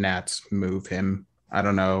Nats move him. I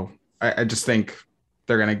don't know. I just think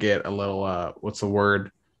they're gonna get a little what's the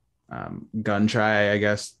word? Gun shy, I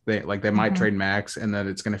guess. They might trade Max, and then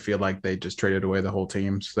it's gonna feel like they just traded away the whole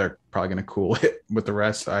team. So they're probably gonna cool it with the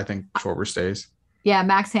rest. I think Schwarber stays. Yeah,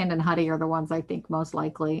 Max Hand and Huddy are the ones I think most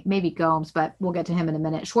likely. Maybe Gomes, but we'll get to him in a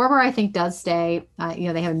minute. Schwarber, I think, does stay. They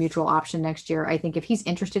have a mutual option next year. I think if he's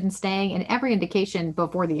interested in staying, and every indication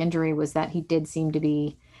before the injury was that he did seem to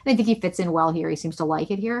be, I think he fits in well here. He seems to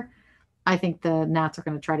like it here. I think the Nats are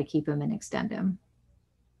going to try to keep him and extend him.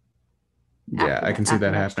 Yeah, I can see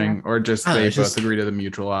that happening. Or just they both agree to the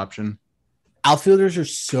mutual option. Outfielders are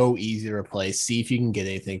so easy to replace. See if you can get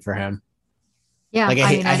anything for him. Yeah, I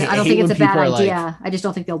don't think it's a bad idea. I just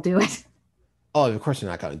don't think they'll do it. Oh, of course they're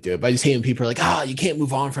not going to do it. But I just hate when people are like, "Oh, you can't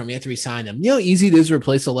move on from him. You have to resign him." You know how easy it is to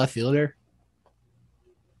replace a left fielder?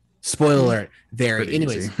 Spoiler alert. Very.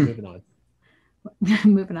 Anyways, moving on.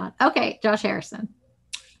 Moving on. Okay, Josh Harrison.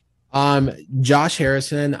 Josh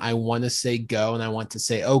Harrison, I want to say go and I want to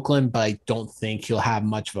say Oakland, but I don't think he'll have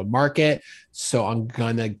much of a market. So I'm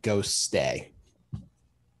going to go stay.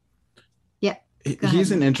 Yeah.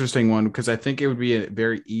 He's an interesting one because I think it would be a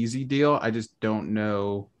very easy deal. I just don't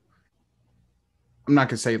know. I'm not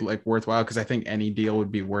going to say like worthwhile because I think any deal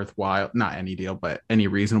would be worthwhile. Not any deal, but any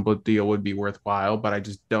reasonable deal would be worthwhile. But I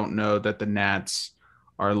just don't know that the Nats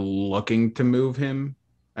are looking to move him.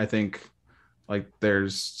 I think like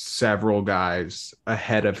there's several guys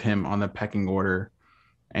ahead of him on the pecking order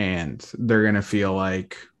and they're going to feel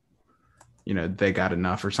like, they got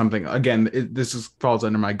enough or something. Again, this falls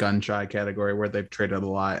under my gun shy category where they've traded a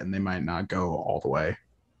lot and they might not go all the way.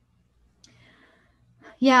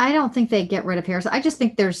 Yeah, I don't think they get rid of Harris. I just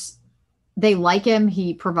think they like him.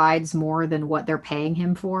 He provides more than what they're paying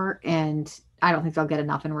him for. And I don't think they'll get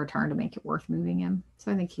enough in return to make it worth moving him.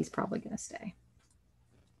 So I think he's probably going to stay.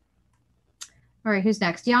 All right, who's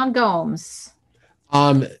next? Yan Gomes.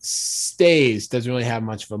 Stays. Doesn't really have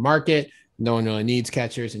much of a market. No one really needs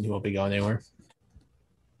catchers, and he won't be going anywhere.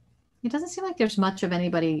 It doesn't seem like there's much of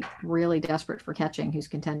anybody really desperate for catching who's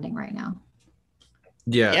contending right now.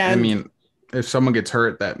 Yeah, I mean, if someone gets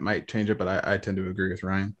hurt, that might change it, but I tend to agree with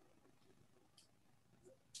Ryan.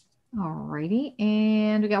 All righty.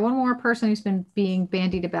 And we got one more person who's been being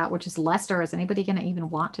bandied about, which is Lester. Is anybody going to even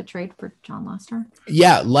want to trade for John Lester?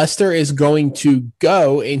 Yeah, Lester is going to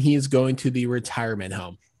go, and he is going to the retirement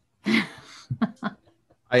home.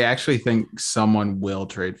 I actually think someone will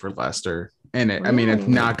trade for Lester. And it's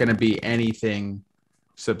not going to be anything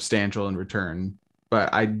substantial in return,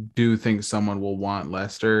 but I do think someone will want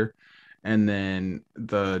Lester. And then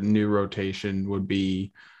the new rotation would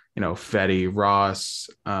be, Fetty, Ross,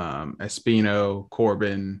 Espino,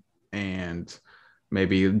 Corbin, and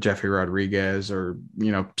maybe Jeffrey Rodriguez or,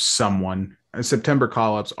 someone. September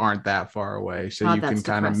call-ups aren't that far away, so you can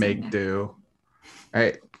kind of make do.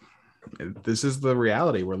 Hey, this is the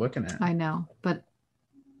reality we're looking at. I know, but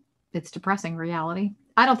it's depressing reality.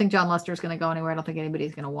 I don't think John Lester is going to go anywhere. I don't think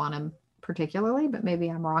anybody's going to want him particularly, but maybe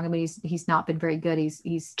I'm wrong. I mean, he's not been very good.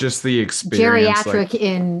 He's just the experience,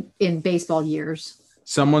 geriatric in baseball years.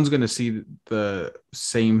 Someone's going to see the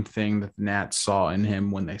same thing that the Nats saw in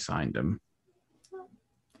him when they signed him.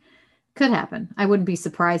 Could happen. I wouldn't be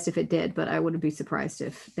surprised if it did, but I wouldn't be surprised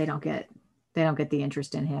if they don't get the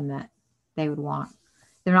interest in him that they would want.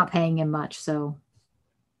 they're not paying him much. So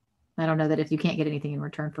I don't know that if you can't get anything in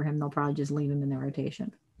return for him, they'll probably just leave him in their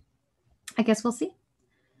rotation. I guess we'll see.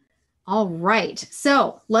 All right.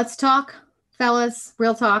 So let's talk, fellas,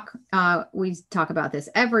 real talk. We talk about this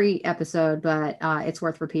every episode, but it's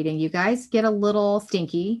worth repeating. You guys get a little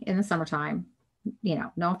stinky in the summertime.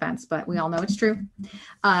 No offense, but we all know it's true.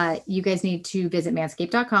 You guys need to visit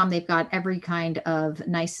manscaped.com. They've got every kind of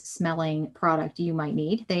nice smelling product you might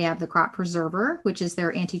need. They have the Crop Preserver, which is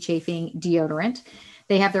their anti-chafing deodorant.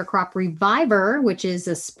 They have their Crop Reviver, which is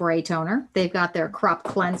a spray toner. They've got their Crop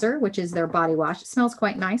Cleanser, which is their body wash. It smells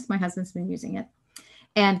quite nice. My husband's been using it.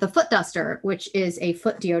 And the Foot Duster, which is a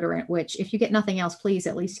foot deodorant, which if you get nothing else, please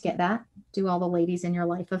at least get that. Do all the ladies in your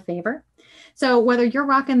life a favor. So whether you're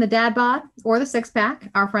rocking the dad bod or the six pack,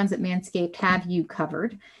 our friends at Manscaped have you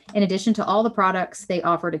covered. In addition to all the products they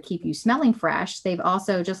offer to keep you smelling fresh, they've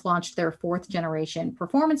also just launched their 4th generation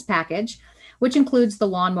performance package, which includes the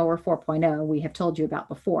Lawnmower 4.0 we have told you about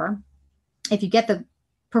before. If you get the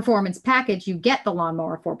performance package, you get the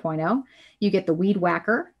Lawnmower 4.0, you get the Weed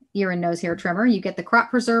Whacker, ear and nose hair trimmer, you get the Crop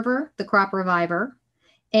Preserver, the Crop Reviver,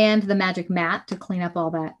 and the Magic Mat to clean up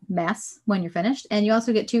all that mess when you're finished. And you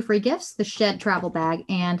also get 2 free gifts, the Shed travel bag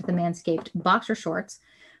and the Manscaped boxer shorts,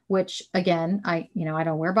 which again, I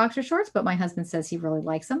don't wear boxer shorts, but my husband says he really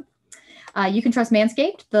likes them. You can trust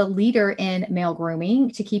Manscaped, the leader in male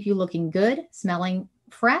grooming, to keep you looking good, smelling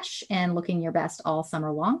fresh, and looking your best all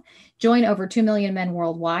summer long. Join over 2 million men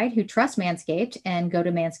worldwide who trust Manscaped and go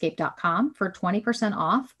to manscaped.com for 20%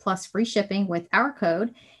 off plus free shipping with our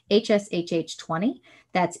code HSHH20.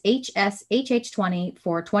 That's HSHH20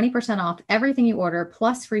 for 20% off everything you order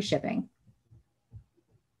plus free shipping.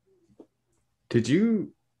 Did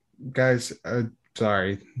you guys,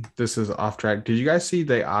 sorry, this is off track. Did you guys see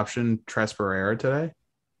they optioned Tres Barrera today?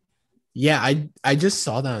 Yeah, I just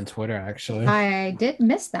saw that on Twitter, actually. I did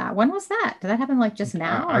miss that. When was that? Did that happen like just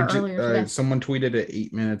now or earlier today? Someone tweeted it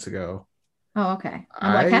 8 minutes ago. Oh, okay.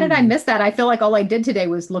 I'm like, how did I miss that? I feel like all I did today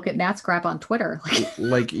was look at Nat's crap on Twitter.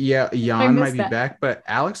 Yeah, Jan might be back, but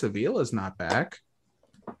Alex Avila is not back.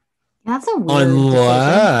 That's a weird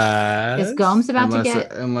decision. Is Gomes about to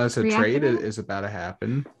get unless a trade is about to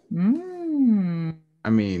happen. I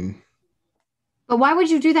mean, but why would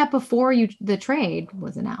you do that before the trade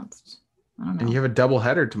was announced? I don't know. And you have a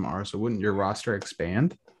doubleheader tomorrow, so wouldn't your roster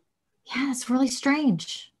expand? Yeah, that's really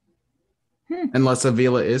strange. Unless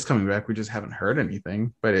Avila is coming back, we just haven't heard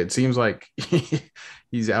anything. But it seems like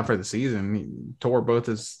he's out for the season. He tore both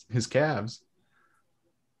his calves.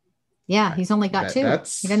 Yeah, he's only got 2. He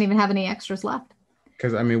doesn't even have any extras left.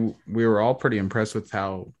 Because I mean, we were all pretty impressed with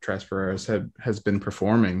how Tres Barrera has been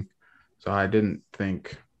performing. So I didn't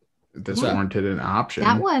think this warranted an option.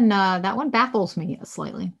 That one baffles me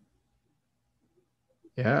slightly.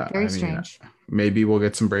 Yeah, very strange. Maybe we'll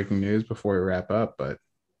get some breaking news before we wrap up, but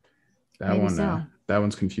that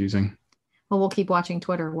one's confusing. Well, we'll keep watching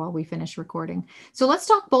Twitter while we finish recording. So let's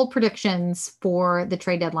talk bold predictions for the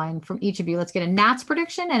trade deadline from each of you. Let's get a Nats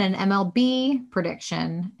prediction and an MLB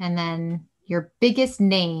prediction, and then your biggest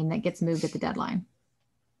name that gets moved at the deadline.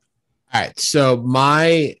 All right. So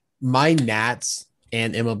my Nats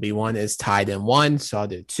and MLB one is tied in 1, so I'll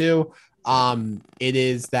do 2. It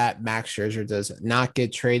is that Max Scherzer does not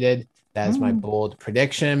get traded. That is my bold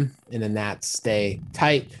prediction, and the Nats stay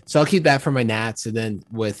tight. So I'll keep that for my Nats, and then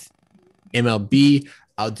with MLB,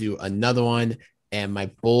 I'll do another one. And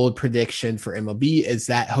my bold prediction for MLB is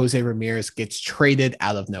that Jose Ramirez gets traded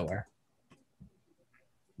out of nowhere.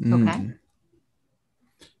 Okay.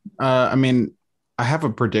 I mean, I have a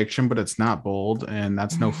prediction, but it's not bold, and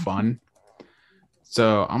that's no fun.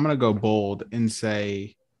 So I'm going to go bold and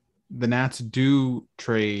say the Nats do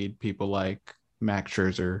trade people like Max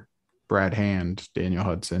Scherzer, Brad Hand, Daniel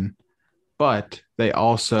Hudson, but they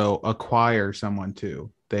also acquire someone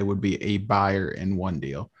too. They would be a buyer in one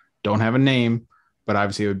deal. Don't have a name, but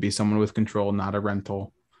obviously it would be someone with control, not a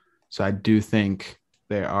rental. So I do think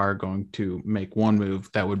they are going to make one move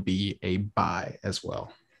that would be a buy as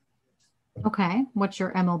well. Okay. What's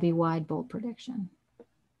your MLB wide bold prediction?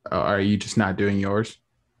 Are you just not doing yours?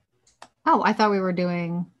 Oh, I thought we were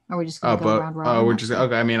doing, are we just going to go round robin? Oh, we're just,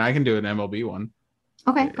 okay. I mean, I can do an MLB one.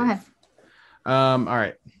 Okay, go ahead. All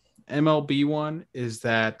right. MLB one is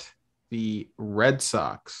that the Red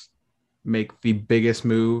Sox make the biggest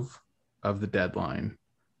move of the deadline,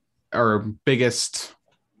 or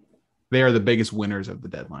they are the biggest winners of the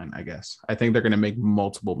deadline, I guess. I think they're going to make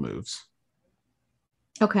multiple moves.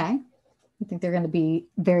 Okay. I think they're going to be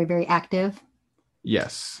very, very active.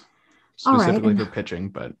 Yes. Specifically for pitching,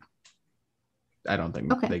 but I don't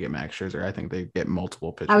think they get Max Scherzer. I think they get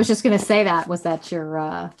multiple pitchers. I was just going to say that. Was that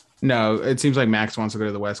your? No, it seems like Max wants to go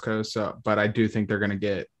to the West Coast. But I do think they're going to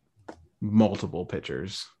get multiple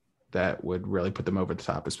pitchers that would really put them over the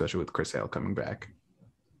top, especially with Chris Hale coming back.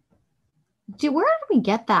 Where did we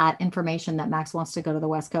get that information that Max wants to go to the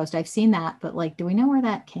West Coast? I've seen that, but like, do we know where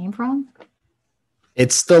that came from?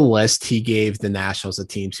 It's the list he gave the Nationals the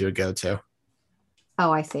teams he would go to.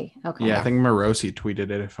 Oh, I see. Okay. Yeah, I think Morosi tweeted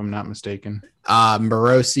it, if I'm not mistaken.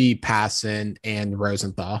 Morosi, Passan, and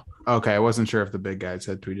Rosenthal. Okay, I wasn't sure if the big guys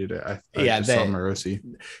had tweeted it. I just saw Morosi.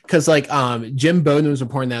 Because like Jim Bowden was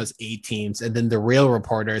reporting that it was 8 teams, and then the real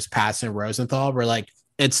reporters, Passan and Rosenthal, were like,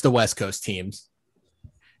 it's the West Coast teams.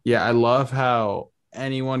 Yeah, I love how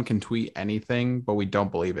anyone can tweet anything, but we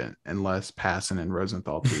don't believe it unless Passan and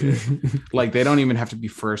Rosenthal tweet it. Like, they don't even have to be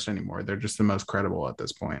first anymore. They're just the most credible at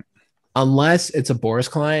this point. Unless it's a Boris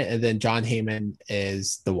client, and then John Heyman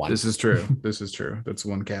is the one. This is true. That's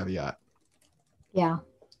one caveat. Yeah.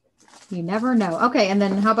 You never know. Okay, and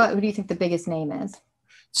then how about, who do you think the biggest name is?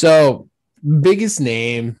 So, biggest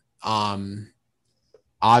name,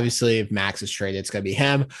 obviously, if Max is traded, it's going to be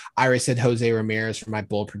him. I already said Jose Ramirez for my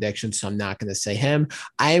bold prediction, so I'm not going to say him.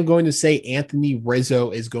 I am going to say Anthony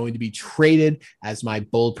Rizzo is going to be traded as my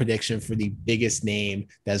bold prediction for the biggest name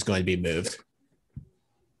that's going to be moved.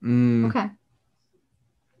 Okay.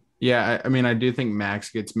 Yeah, I mean, I do think Max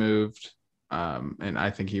gets moved, and I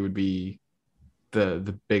think he would be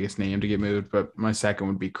the biggest name to get moved. But my second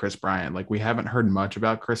would be Chris Bryant. Like, we haven't heard much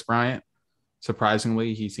about Chris Bryant.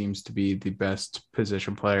 Surprisingly, he seems to be the best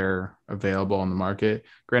position player available on the market.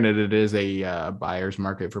 Granted, it is a buyer's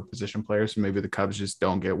market for position players, so maybe the Cubs just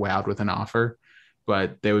don't get wowed with an offer,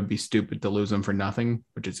 but they would be stupid to lose him for nothing,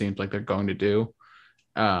 which it seems like they're going to do.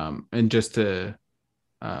 And just to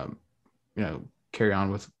carry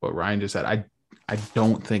on with what Ryan just said, I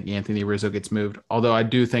don't think Anthony Rizzo gets moved, although I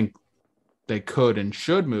do think they could and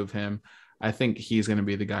should move him. I think he's going to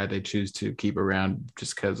be the guy they choose to keep around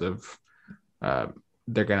just because of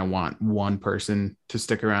they're going to want one person to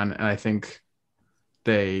stick around. And I think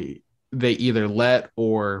they either let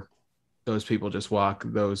or those people just walk,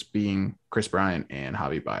 those being Chris Bryant and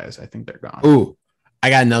Javi Baez. I think they're gone. Ooh, I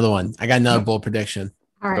got another one. I got another bold prediction.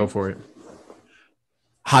 All right. Go for it.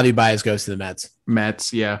 Javi Baez goes to the Mets.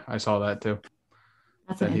 Mets, yeah, I saw that too.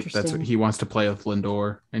 That's interesting. That's what he wants to play with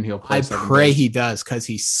Lindor, and he'll play. I pray he does, because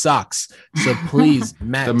he sucks. So please,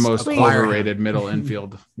 Mets, the most acquire overrated middle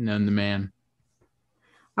infield known to man.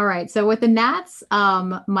 All right. So with the Nats,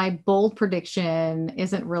 my bold prediction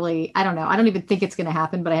isn't really, I don't know. I don't even think it's going to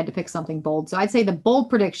happen, but I had to pick something bold. So I'd say the bold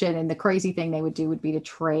prediction and the crazy thing they would do would be to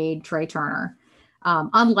trade Trey Turner.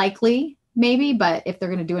 Unlikely, maybe, but if they're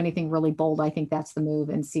going to do anything really bold, I think that's the move,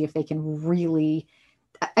 and see if they can really,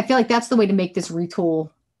 I feel like that's the way to make this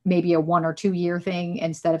retool maybe a 1 or 2 year thing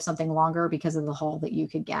instead of something longer, because of the haul that you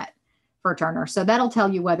could get for Turner. So that'll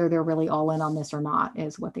tell you whether they're really all in on this or not,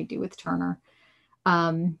 is what they do with Turner.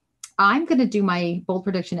 I'm going to do my bold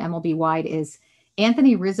prediction MLB wide is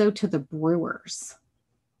Anthony Rizzo to the Brewers,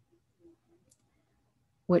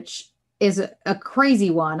 which is a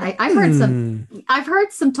crazy one. I've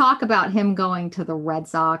heard some talk about him going to the Red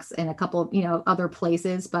Sox and a couple of, other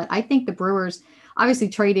places, but I think the Brewers, obviously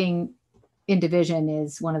trading in division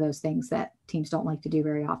is one of those things that teams don't like to do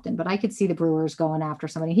very often, but I could see the Brewers going after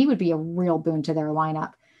somebody. He would be a real boon to their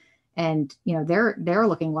lineup. And, they're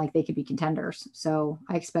looking like they could be contenders. So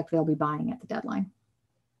I expect they'll be buying at the deadline.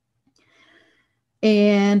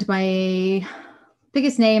 And my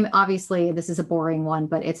biggest name, obviously, this is a boring one,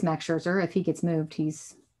 but it's Max Scherzer. If he gets moved,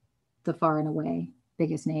 he's the far and away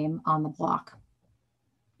biggest name on the block.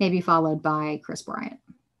 Maybe followed by Chris Bryant.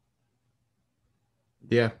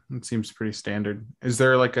 Yeah, it seems pretty standard. Is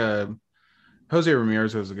there like Jose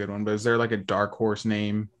Ramirez was a good one, but is there like a dark horse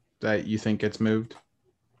name that you think gets moved?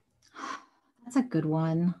 That's a good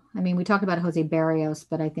one. I mean, we talked about Jose Barrios,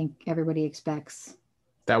 but I think everybody expects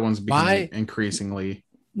that one's becoming increasingly.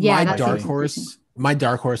 Yeah, my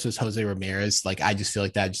dark horse is Jose Ramirez. Like, I just feel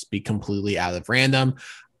like that'd just be completely out of random.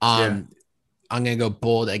 I'm gonna go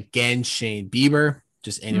bold again. Shane Bieber.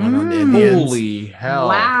 Just anyone on the Indians. Holy hell!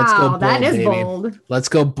 Wow, let's go bold, that is baby. bold. Let's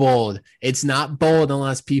go bold. It's not bold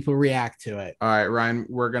unless people react to it. All right, Ryan,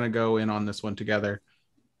 we're gonna go in on this one together.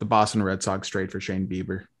 The Boston Red Sox trade for Shane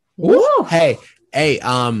Bieber. Woo! Hey,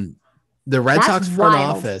 the Red Sox front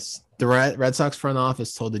wild. office. The Red Sox front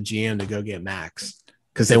office told the GM to go get Max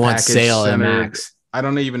because they want Sale and Max. I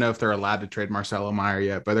don't even know if they're allowed to trade Marcelo Meyer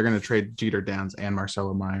yet, but they're going to trade Jeter Downs and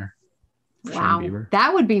Marcelo Meyer. Wow,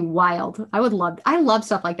 that would be wild. I love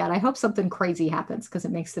stuff like that. I hope something crazy happens because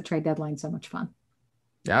it makes the trade deadline so much fun.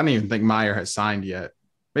 Yeah, I don't even think Meyer has signed yet.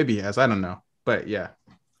 Maybe he has. I don't know. But yeah,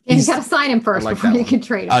 And you got to sign him first like before that you one. can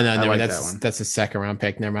trade him. Oh no, I never like mind. that one. That's a second round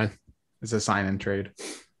pick. Never mind. It's a sign and trade.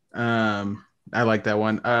 I like that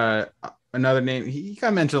one. Another name he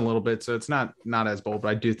got mentioned a little bit, so it's not as bold, but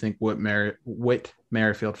I do think Whit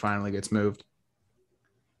Merrifield finally gets moved.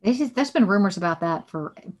 There's been rumors about that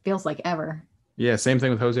for it feels like ever. Yeah, same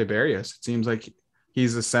thing with Jose Barrios. It seems like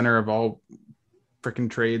he's the center of all freaking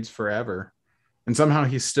trades forever, and somehow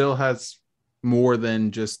he still has more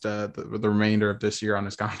than just the remainder of this year on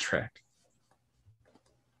his contract.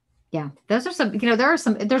 Yeah, those are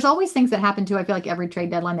some, there's always things that happen too. I feel like every trade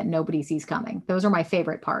deadline that nobody sees coming. Those are my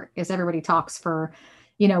favorite part, is everybody talks for,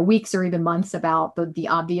 weeks or even months about the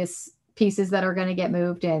obvious pieces that are going to get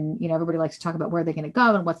moved. And, everybody likes to talk about where they're going to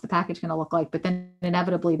go and what's the package going to look like. But then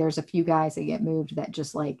inevitably there's a few guys that get moved that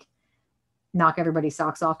just like knock everybody's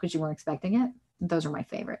socks off because you weren't expecting it. Those are my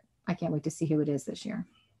favorite. I can't wait to see who it is this year.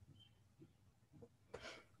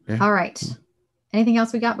 Yeah. All right. Anything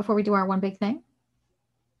else we got before we do our one big thing?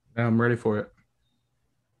 I'm ready for it.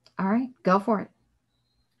 All right, go for it.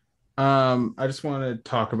 I just want to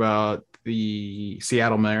talk about the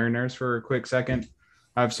Seattle Mariners for a quick second.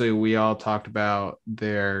 Obviously, we all talked about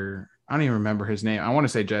I don't even remember his name. I want to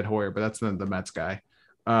say Jed Hoyer, but that's the Mets guy.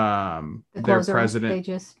 Their president.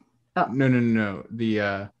 No.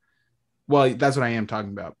 Well, that's what I am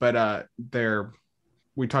talking about. But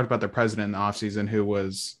we talked about their president in the offseason who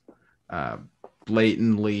was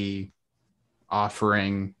blatantly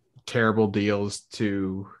offering terrible deals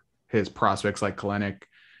to his prospects like Kalenic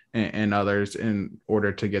and others in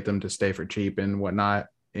order to get them to stay for cheap and whatnot.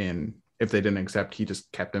 And if they didn't accept, he just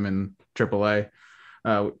kept them in AAA.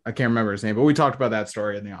 I can't remember his name, but we talked about that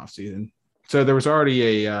story in the offseason. So there was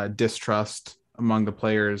already a distrust among the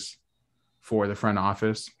players for the front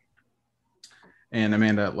office. And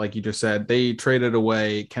Amanda, like you just said, they traded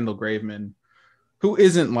away Kendall Graveman, who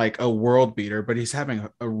isn't like a world beater, but he's having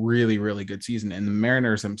a really, really good season. And the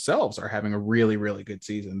Mariners themselves are having a really, really good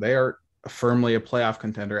season. They are firmly a playoff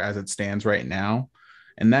contender as it stands right now.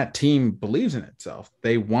 And that team believes in itself.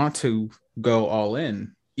 They want to go all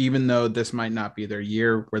in, even though this might not be their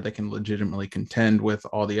year where they can legitimately contend with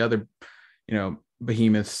all the other,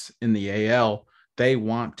 behemoths in the AL. They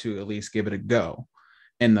want to at least give it a go.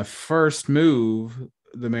 And the first move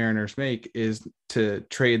the Mariners make is to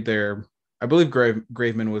trade I believe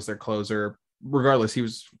Graveman was their closer. Regardless, he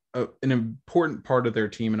was an important part of their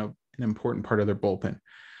team and an important part of their bullpen.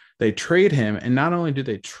 They trade him, and not only do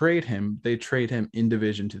they trade him in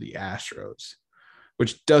division to the Astros,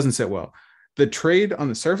 which doesn't sit well. The trade on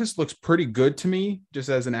the surface looks pretty good to me, just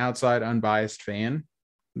as an outside, unbiased fan.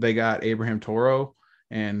 They got Abraham Toro,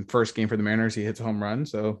 and first game for the Mariners, he hits a home run,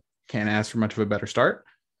 so can't ask for much of a better start.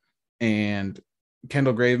 And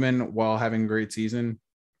Kendall Graveman, while having a great season,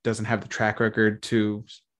 doesn't have the track record to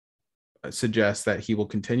suggest that he will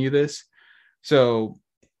continue this. So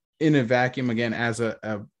in a vacuum, again, as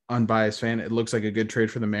a unbiased fan, it looks like a good trade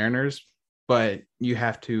for the Mariners, but you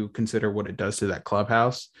have to consider what it does to that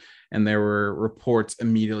clubhouse. And there were reports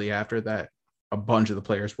immediately after that a bunch of the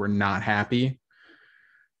players were not happy.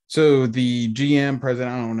 So the GM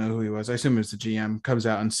president, I don't know who he was, I assume it's the GM, comes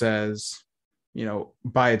out and says,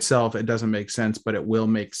 by itself, it doesn't make sense, but it will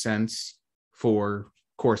make sense for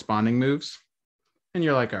corresponding moves. And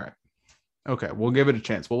you're like, all right, okay, we'll give it a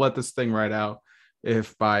chance. We'll let this thing ride out.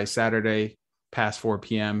 If by Saturday past 4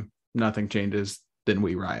 p.m. nothing changes, then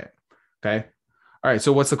we riot. Okay. All right.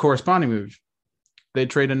 So what's the corresponding move? They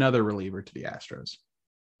trade another reliever to the Astros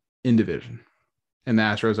in division. And the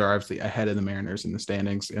Astros are obviously ahead of the Mariners in the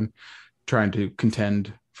standings and trying to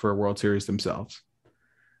contend for a World Series themselves.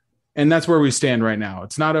 And that's where we stand right now.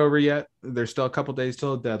 It's not over yet. There's still a couple days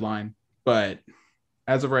till the deadline, but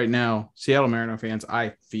as of right now, Seattle Mariner fans,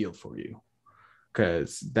 I feel for you,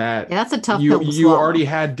 because that's a tough pill to you swallow. already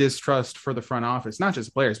had distrust for the front office, not just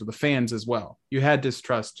the players, but the fans as well. You had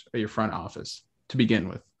distrust of your front office to begin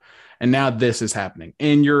with, and now this is happening,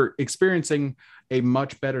 and you're experiencing a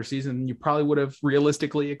much better season than you probably would have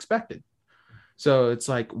realistically expected. So it's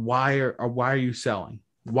like, why are you selling?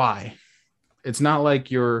 Why? It's not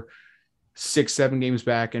like you're 6-7 games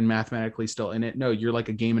back and mathematically still in it. No, you're like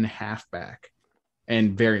a game and a half back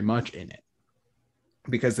and very much in it,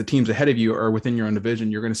 because the teams ahead of you are within your own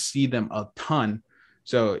division. You're going to see them a ton.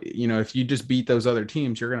 So, if you just beat those other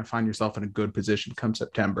teams, you're going to find yourself in a good position come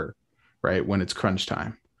September, right? When it's crunch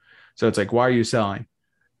time. So it's like, why are you selling?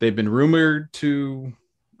 They've been rumored to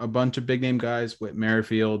a bunch of big name guys with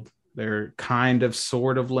Merrifield. They're kind of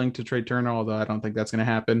sort of linked to Trey Turner, although I don't think that's going to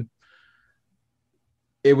happen.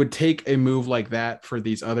 It would take a move like that for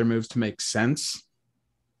these other moves to make sense.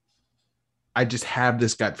 I just have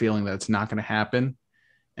this gut feeling that it's not going to happen.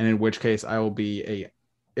 and in which case I will be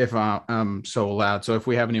if I'm so allowed. So if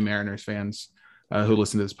we have any Mariners fans who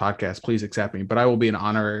listen to this podcast, please accept me. But I will be an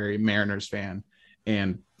honorary Mariners fan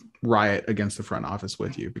and riot against the front office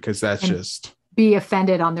with you, because that's just be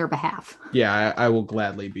offended on their behalf. Yeah, I will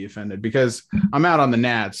gladly be offended, because I'm out on the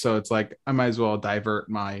Nats. So it's like, I might as well divert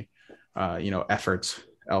my, efforts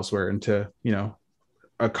elsewhere into,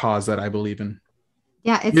 a cause that I believe in.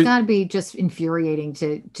 Yeah, it's got to be just infuriating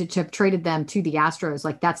to have traded them to the Astros.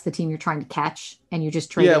 Like, that's the team you're trying to catch, and you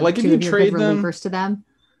just traded like if you trade them relievers to them.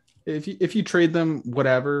 If you trade them,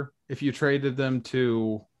 whatever. If you traded them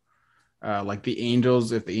to like the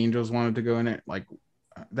Angels, if the Angels wanted to go in it, like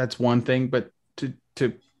that's one thing. But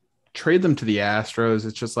to trade them to the Astros,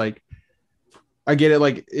 it's just like, I get it.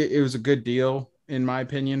 Like it was a good deal in my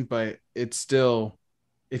opinion, but it's still,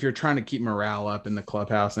 if you're trying to keep morale up in the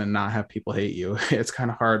clubhouse and not have people hate you, it's kind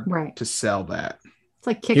of hard to sell that. It's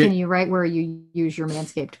like kicking you right where you use your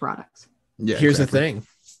Manscaped products. Yeah. Here's the thing.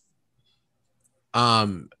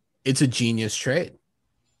 It's a genius trade.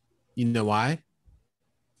 You know why?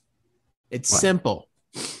 It's simple.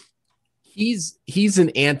 He's an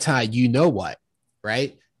anti,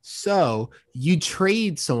 right? So you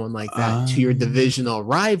trade someone like that to your divisional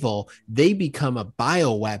rival, they become a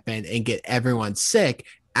bioweapon and get everyone sick.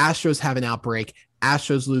 Astros have an outbreak.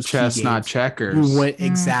 Astros lose chestnut checkers.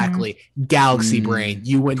 Exactly. Galaxy brain.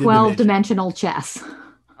 You win 12-dimensional chess.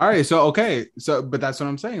 All right. So but that's what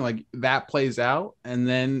I'm saying. Like that plays out, and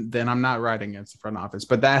then I'm not riding against the front office,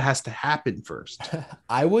 but that has to happen first.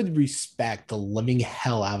 I would respect the living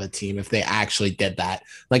hell out of a team if they actually did that.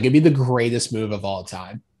 Like it'd be the greatest move of all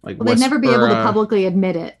time. Like they'd never be able to publicly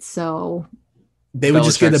admit it. So they would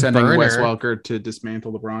just get the burner. Wes Welker to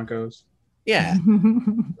dismantle the Broncos. Yeah.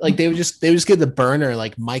 Like they would just get the burner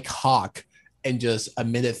like Mike Hawk and just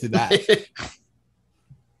admit it through that.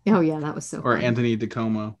 Oh yeah, that was so. Or funny. Anthony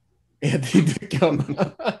DeComo.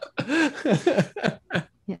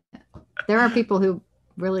 Yeah, there are people who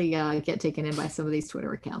really get taken in by some of these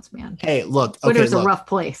Twitter accounts, man. Hey, look, Twitter's a rough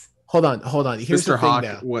place. Hold on. Here's Mr. the Hawk,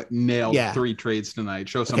 thing, nailed 3 trades tonight.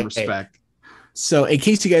 Show some respect. So, in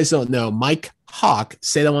case you guys don't know, Mike Hawk,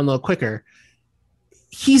 say that one a little quicker.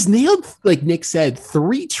 He's nailed, like Nick said,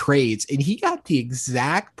 3 trades, and he got the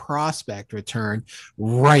exact prospect return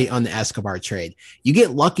right on the Escobar trade. You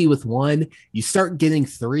get lucky with 1, you start getting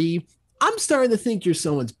 3. I'm starting to think you're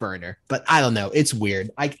someone's burner, but I don't know. It's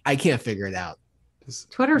weird. I can't figure it out.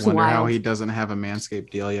 Just Twitter's wonder wild. How he doesn't have a Manscaped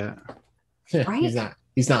deal yet. Right?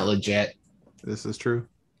 He's not legit. This is true.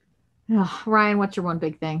 Oh, Ryan, what's your one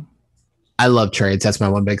big thing? I love trades. That's my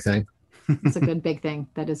one big thing. It's a good big thing.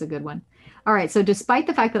 That is a good one. All right. So despite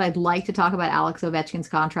the fact that I'd like to talk about Alex Ovechkin's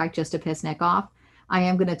contract just to piss Nick off, I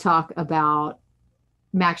am going to talk about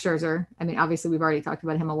Max Scherzer. I mean, obviously we've already talked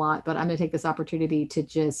about him a lot, but I'm going to take this opportunity to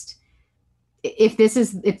just, if this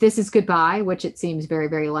is goodbye, which it seems very,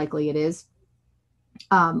 very likely it is,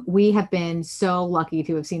 we have been so lucky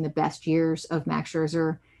to have seen the best years of Max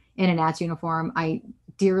Scherzer in a Nats uniform. I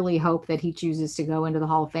dearly hope that he chooses to go into the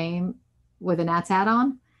Hall of Fame with a Nats hat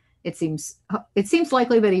on. It seems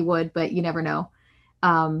likely that he would, but you never know.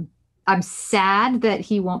 I'm sad that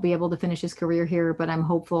he won't be able to finish his career here, but I'm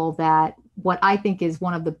hopeful that what I think is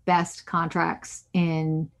one of the best contracts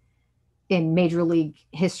in Major League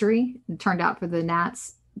history turned out for the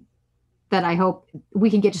Nats, that I hope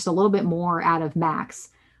we can get just a little bit more out of Max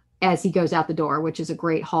as he goes out the door, which is a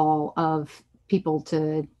great haul of people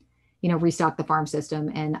to, restock the farm system.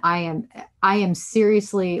 And I am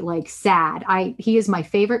seriously like sad. He is my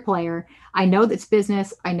favorite player. I know that's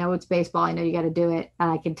business. I know it's baseball. I know you got to do it.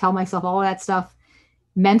 I can tell myself all of that stuff.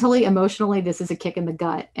 Mentally, emotionally, this is a kick in the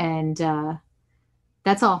gut. And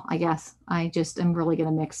that's all, I guess. I'm really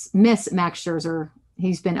going to miss Max Scherzer.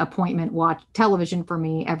 He's been appointment watch television for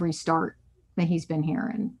me every start that he's been here.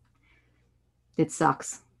 And it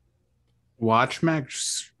sucks. Watch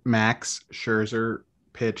Max Scherzer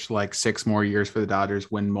pitch like 6 more years for the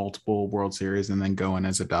Dodgers, win multiple World Series, and then go in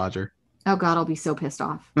as a Dodger. Oh God, I'll be so pissed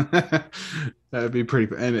off. That would be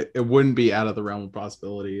pretty, and it wouldn't be out of the realm of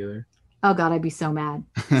possibility either. Oh God, I'd be so mad.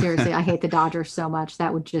 Seriously, I hate the Dodgers so much.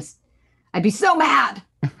 I'd be so mad.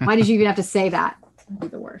 Why did you even have to say that? That'd be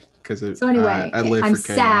the worst. So anyway, I'm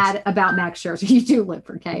sad about Max Scherzer. You do live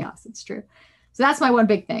for chaos. It's true. So that's my one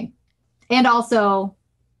big thing. And also,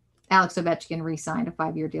 Alex Ovechkin re-signed a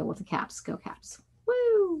 5-year deal with the Caps. Go Caps.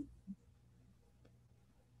 Woo!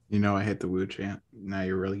 I hate the woo chant. Now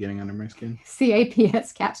you're really getting under my skin.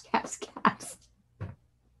 CAPS, Caps, Caps, Caps.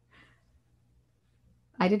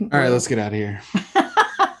 I didn't. All right, let's get out of here.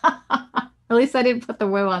 At least I didn't put the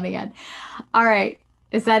woo on the end. All right.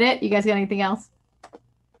 Is that it? You guys got anything else?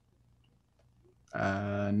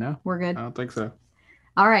 No. We're good. I don't think so.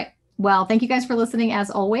 All right. Well, thank you guys for listening as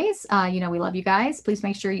always. We love you guys. Please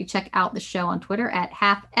make sure you check out the show on Twitter at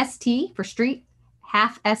half-st for street,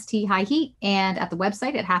 half-st high heat, and at the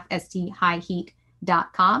website at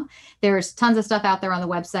half-st-highheat.com. There's tons of stuff out there on the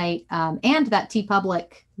website, and that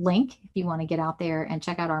TeePublic link if you want to get out there and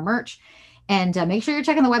check out our merch. And make sure you're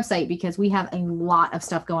checking the website because we have a lot of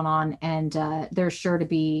stuff going on, and there's sure to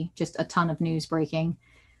be just a ton of news breaking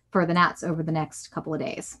for the Nats over the next couple of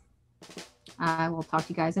days. I will talk to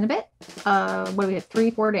you guys in a bit. What do we have?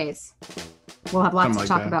 3-4 days. We'll have lots to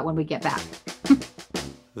talk about when we get back.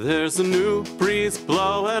 There's a new breeze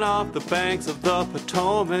blowing off the banks of the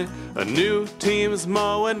Potomac. A new team's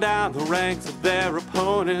mowing down the ranks of their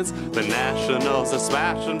opponents. The Nationals are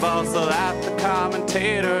smashing balls so that the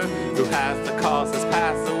commentator who has the calls has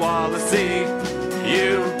passed the wall to see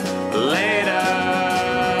you later.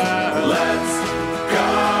 Let's go,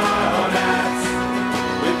 Nats.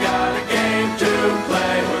 We've got a game to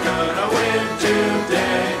play. We're gonna win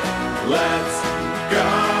today. Let's go,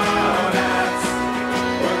 Nats.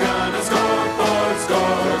 We're gonna score for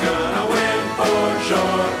score. We're gonna win for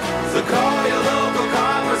sure. So call your local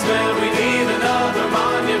congressman. We need another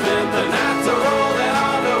monument. The Nats are rolling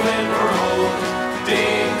on to win. We're holding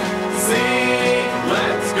DC.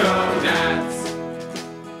 Let's go, Nats.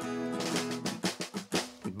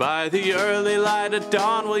 By the early light of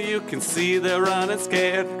dawn, well, you can see they're running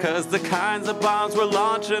scared, 'cause the kinds of bombs we're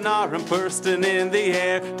launching aren't bursting in the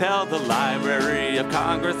air. Tell the Library of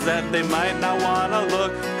Congress that they might not want to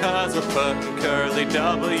look, 'cause we're putting curly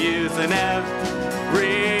W's in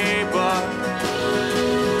every book.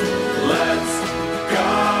 Let's go,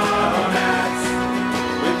 Nats.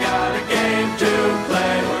 We've got a game to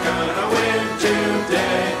play. We're gonna win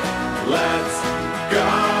today. Let's go,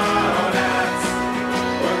 Nats.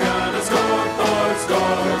 We're gonna score for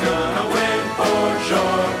score. We're gonna win for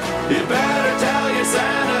sure. You better tell your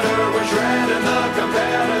senator we're shredding the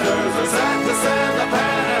competitors. We're set to send the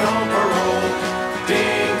pennant home for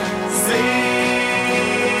DC.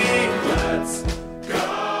 Let's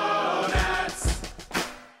go, Nats.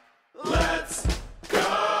 Let's go,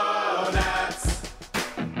 Nats.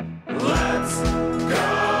 Let's go,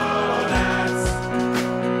 Nats.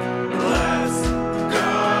 Let's go,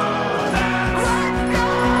 Nats.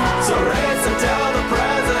 So race and tell the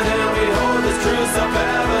president we hold this truth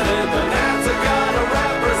self-evident. The Nats are gonna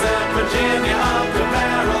represent Virginia up to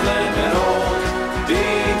Maryland and hold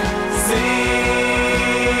DC.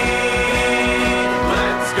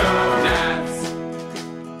 Let's go, Nats.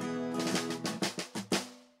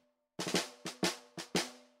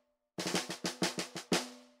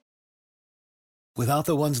 Without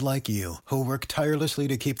the ones like you, who work tirelessly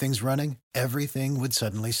to keep things running, everything would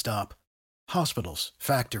suddenly stop. Hospitals,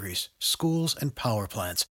 factories, schools, and power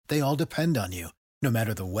plants, they all depend on you. No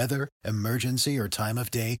matter the weather, emergency, or time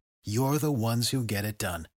of day, you're the ones who get it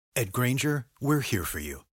done. At Grainger, we're here for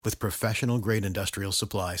you with professional-grade industrial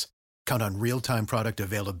supplies. Count on real-time product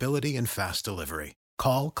availability and fast delivery.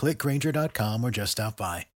 Call, click Grainger.com, or just stop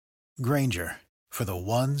by. Grainger, for the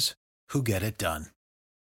ones who get it done.